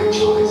making the right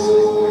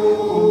choices.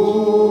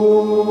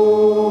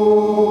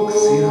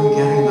 See them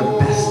getting the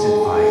best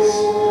advice.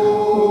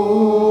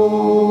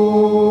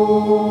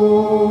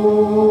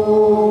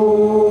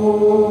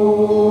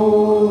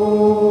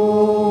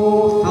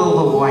 Fill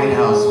the White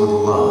House with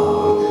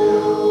love.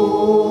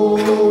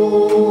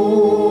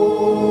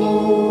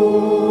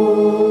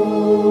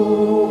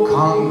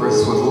 Congress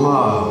with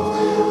love.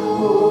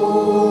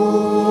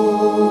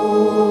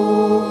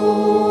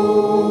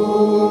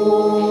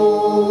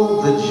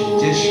 The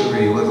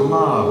judiciary with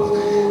love.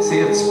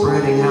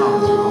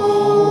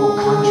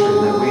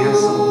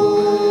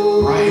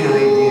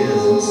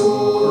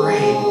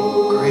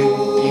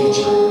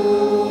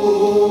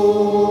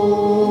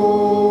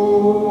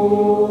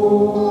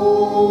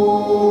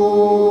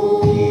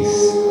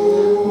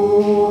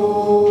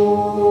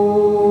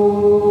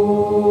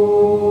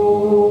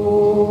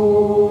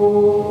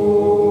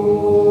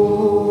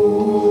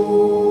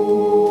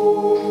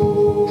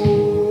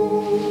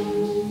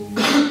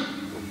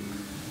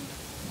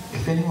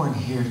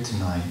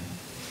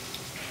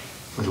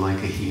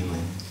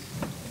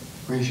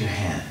 your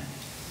hand.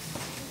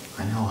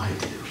 I know I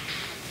do.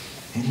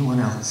 Anyone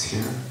else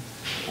here?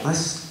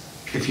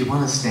 If you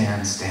want to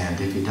stand,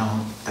 stand. If you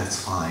don't, that's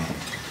fine.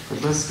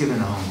 But let's give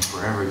an ohm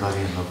for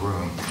everybody in the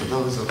room, for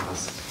those of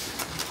us,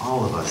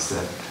 all of us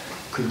that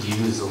could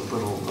use a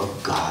little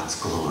of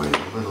God's glory,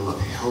 a little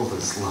of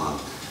Hilda's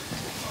love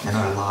in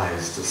our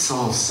lives to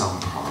solve some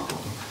problem.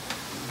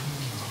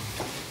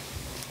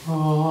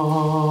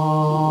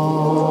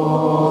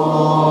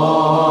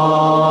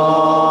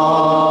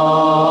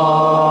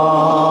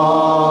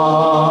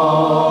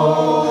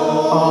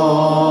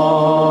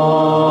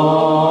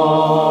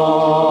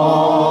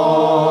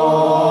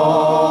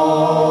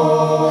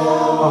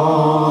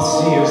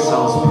 See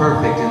yourselves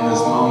perfect in this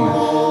moment.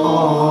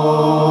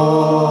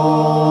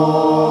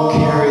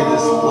 Carry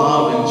this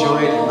love and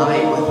joy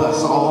tonight with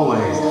us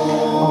always.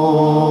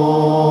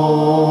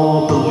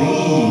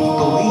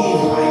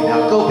 Believe right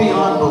now. Go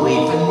beyond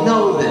belief and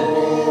know that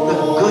the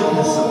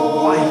goodness of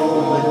life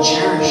and the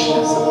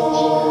cherishedness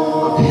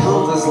of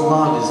Hilda's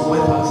love is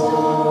with us.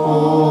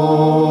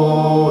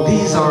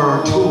 These are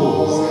our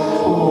tools.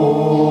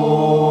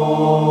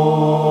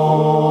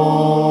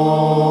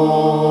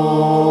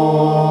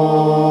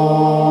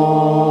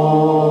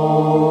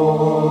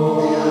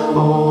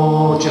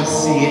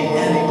 Just see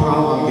any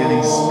problem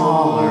getting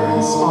smaller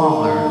and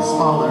smaller and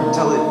smaller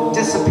until it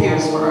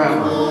disappears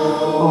forever.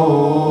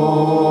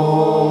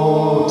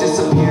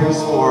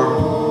 Disappears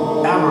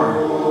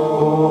forever.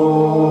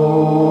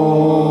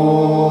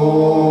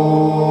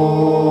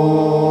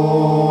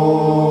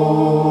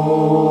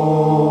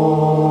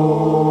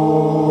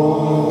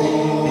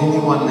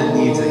 Anyone that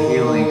needs a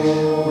healing,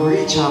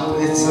 reach up.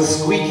 It's a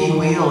squeaky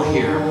wheel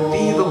here.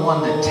 Be the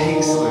one that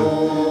takes the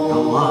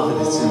love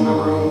that's in the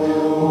room.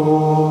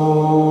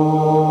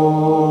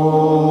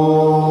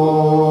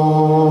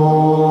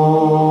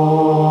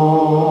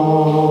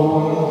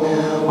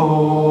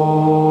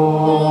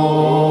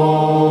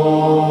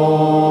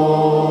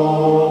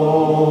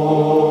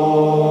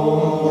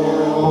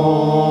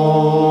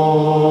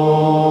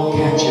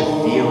 Can't you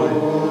feel it?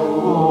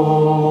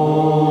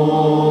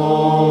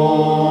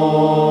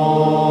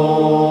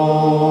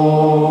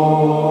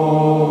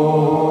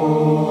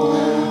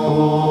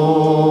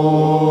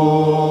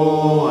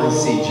 I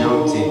see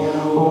Jyoti.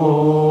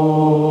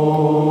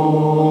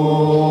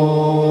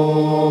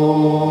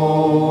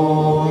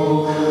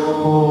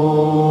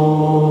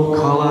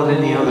 Call out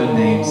any other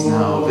names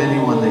now of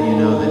anyone that you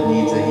know that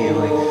needs a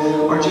healing,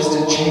 or just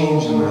a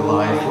change in their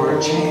life, or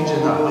a change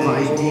of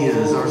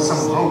ideas, or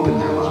some hope in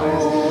their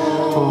lives.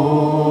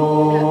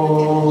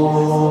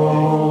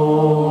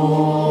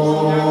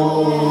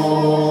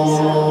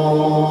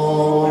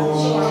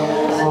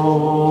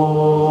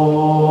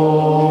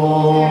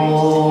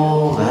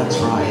 That's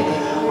right.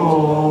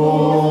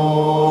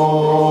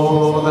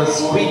 The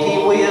squeaky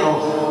wheel.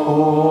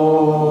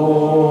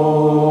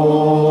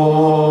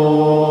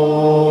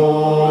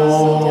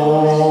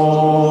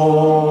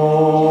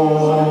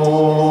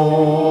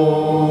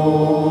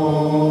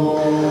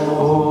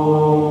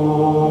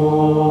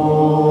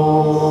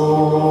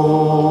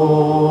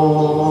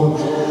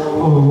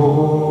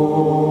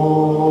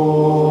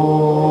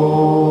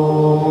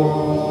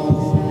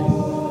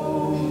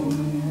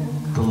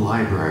 The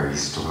library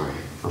story,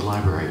 the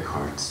library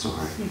card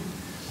story,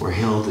 where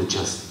Hilda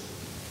just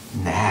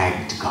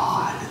nagged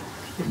God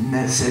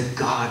and said,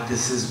 God,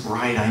 this is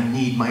right, I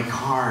need my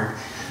card.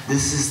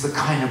 This is the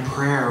kind of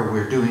prayer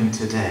we're doing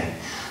today.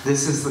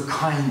 This is the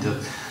kind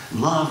of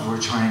love we're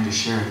trying to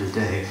share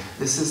today.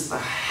 This is the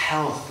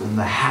health and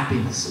the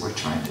happiness that we're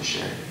trying to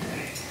share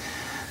today.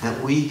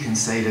 That we can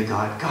say to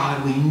God,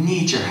 God, we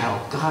need your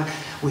help. God,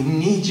 we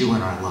need you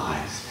in our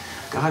lives.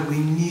 God, we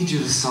need you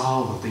to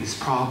solve these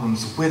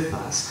problems with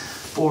us,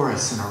 for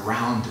us, and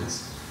around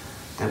us.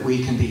 That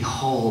we can be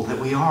whole, that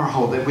we are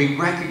whole, that we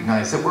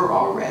recognize that we're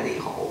already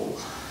whole.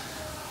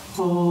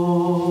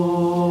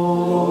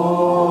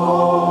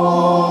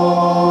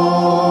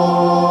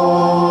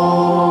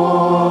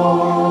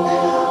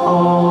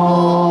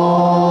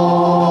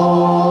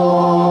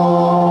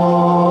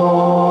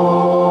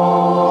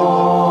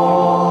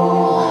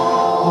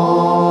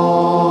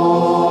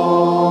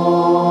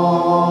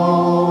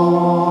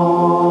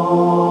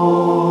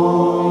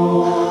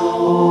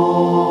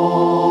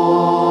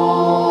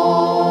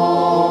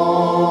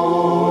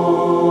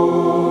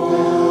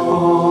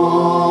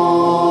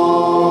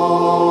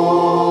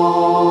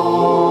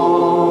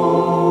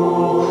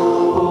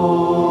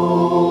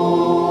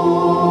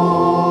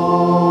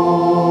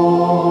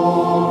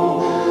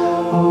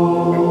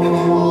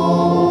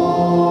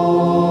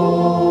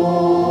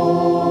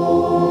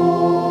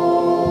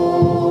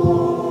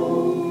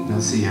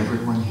 See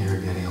everyone here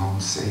getting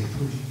home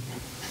safely.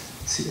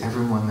 See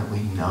everyone that we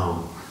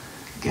know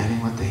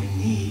getting what they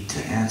need to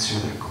answer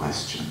their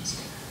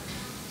questions.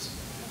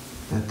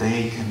 That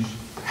they can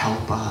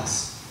help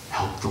us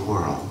help the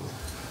world.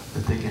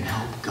 That they can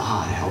help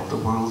God help the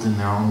world in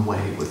their own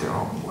way with their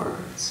own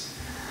words.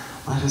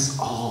 Let us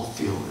all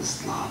feel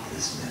this love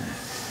this minute.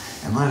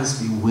 And let us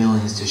be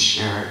willing to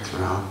share it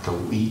throughout the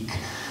week,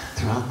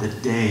 throughout the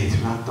day,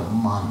 throughout the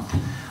month.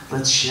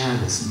 Let's share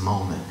this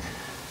moment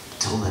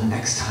till the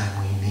next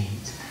time we meet.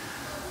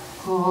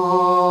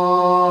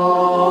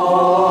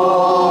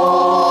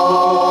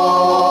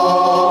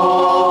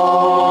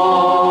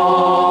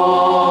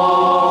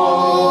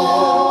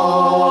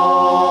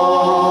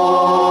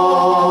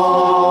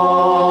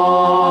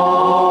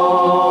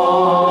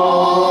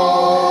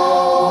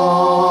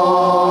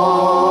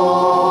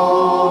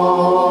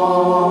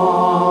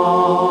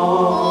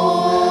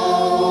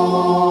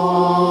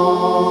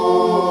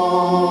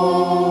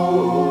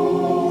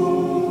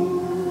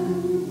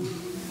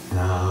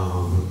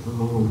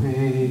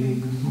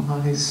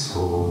 My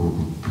soul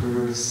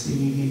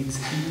proceeds,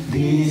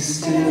 be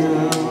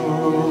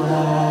still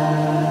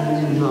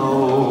and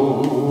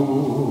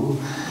know,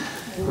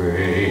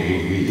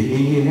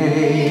 radiating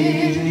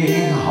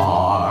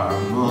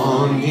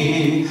harmony,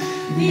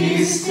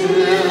 be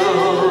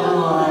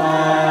still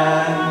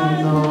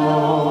and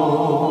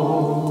know,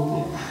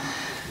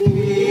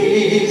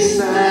 peace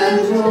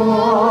and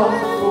love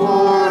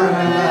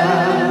forever,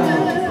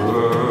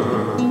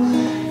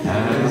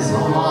 as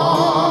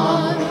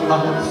on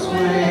God's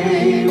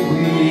way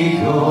we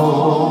go,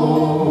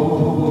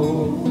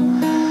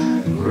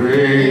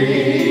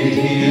 radiating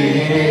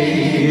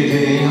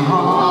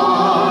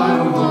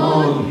harmony,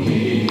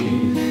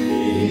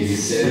 be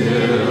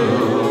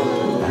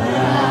still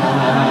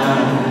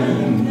and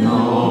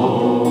know.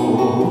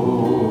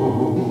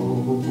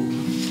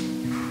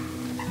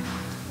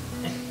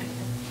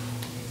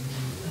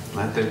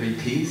 Let there be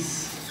peace.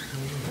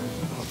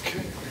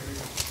 Okay.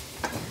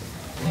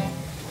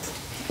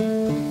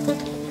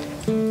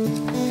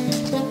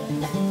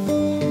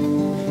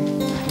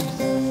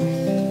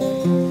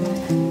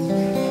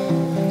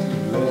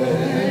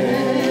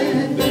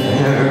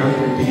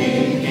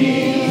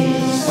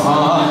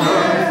 On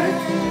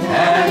earth,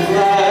 and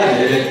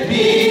let it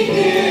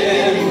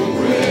begin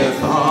with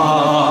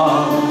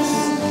us.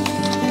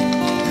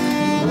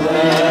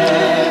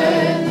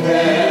 Let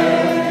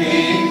there be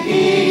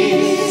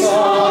peace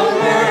on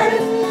earth,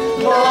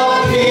 the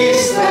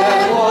peace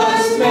that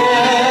was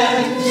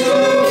meant to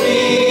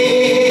be,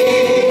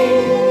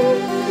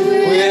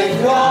 with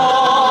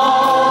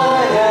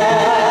God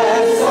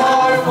as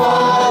our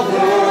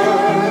Father,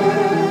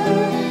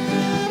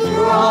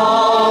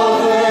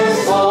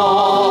 brothers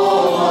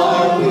all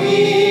are we.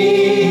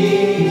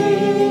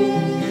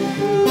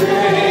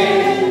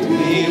 When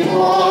we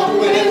walk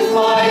with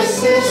my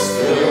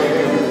sister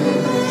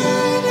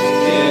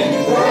in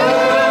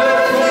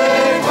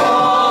perfect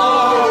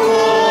harmony,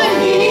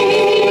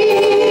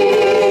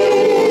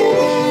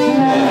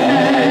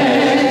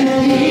 let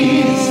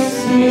peace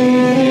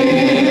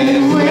begin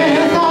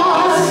with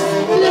us.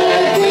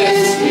 Let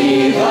this be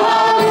the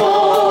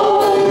moment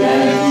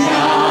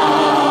now.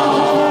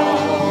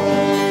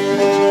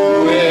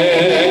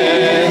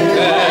 With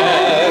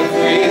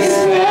every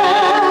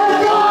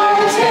step I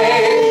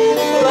take,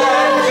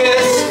 let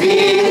this be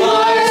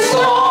my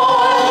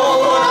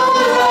soul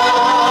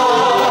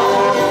aloud,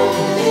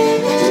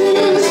 to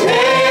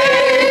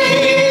take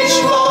each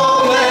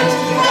moment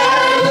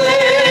and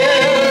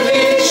live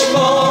each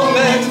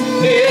moment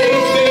in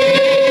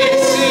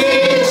peace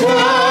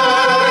eternally.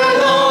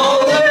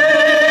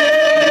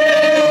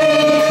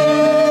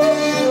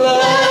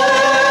 Let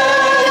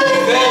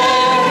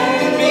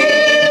there be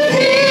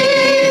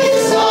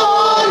peace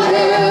on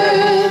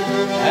earth,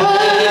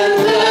 and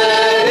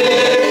let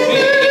it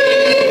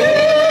begin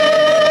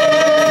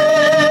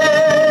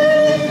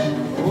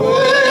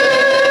with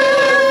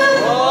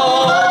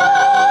us.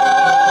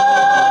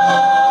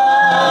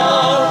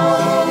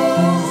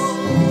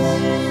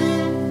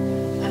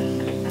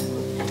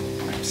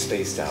 I'm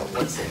spaced out.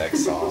 What's the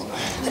next song?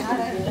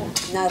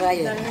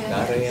 Narayana.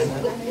 Narayana.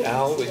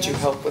 Al, would you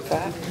help with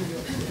that?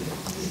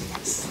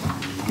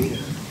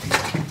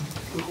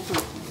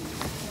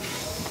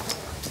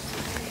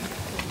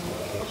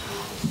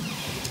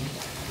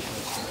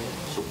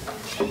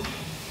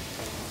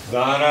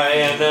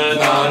 Narayana,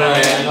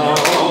 Narayana,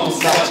 Om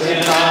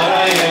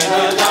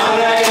Satyanarayana,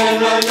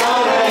 Narayana,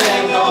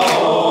 Narayana,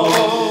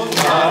 Om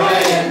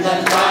Narayana,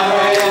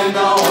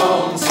 Narayana,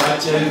 Om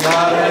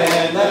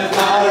Satyanarayana,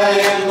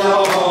 Narayana,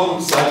 Om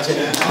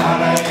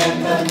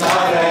Satyanarayana,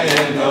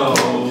 Narayana,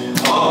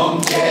 Om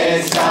Jai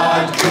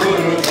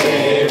Sadguru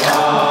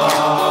Deva.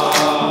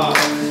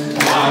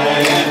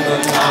 Narayana,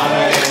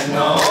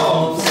 Narayana,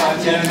 Om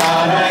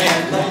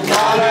Satyanarayana,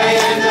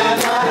 Narayana,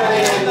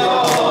 Narayana,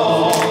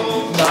 Om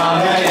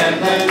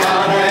Narayana,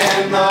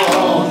 Narayana,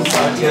 Om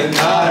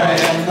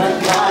Satyanarayana,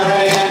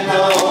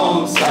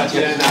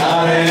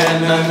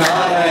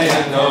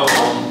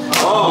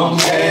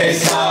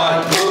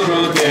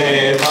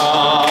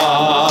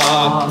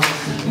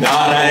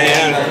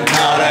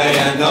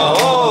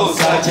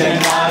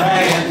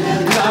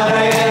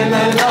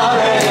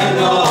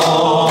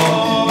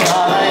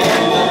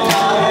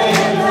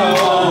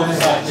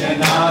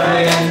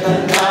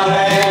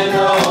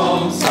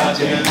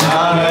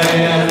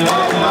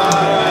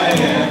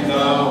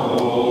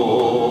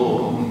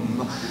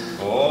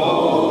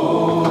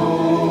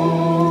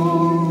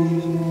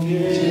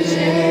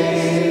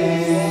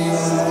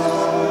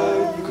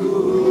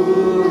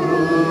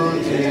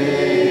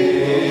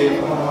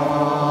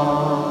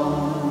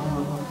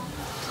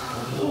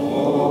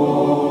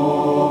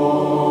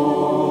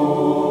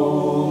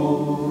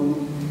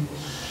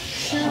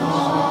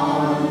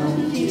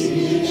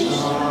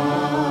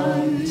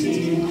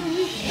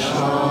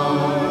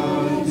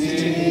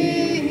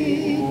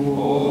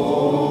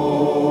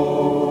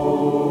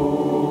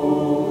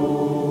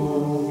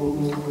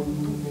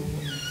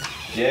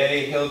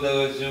 Jai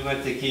Hilda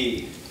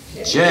Zumatiki.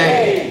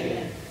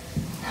 Jai.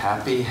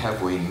 Happy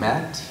have we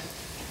met,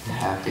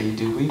 happy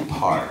do we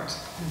part,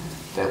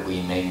 that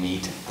we may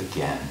meet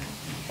again.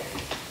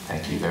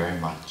 Thank you very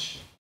much.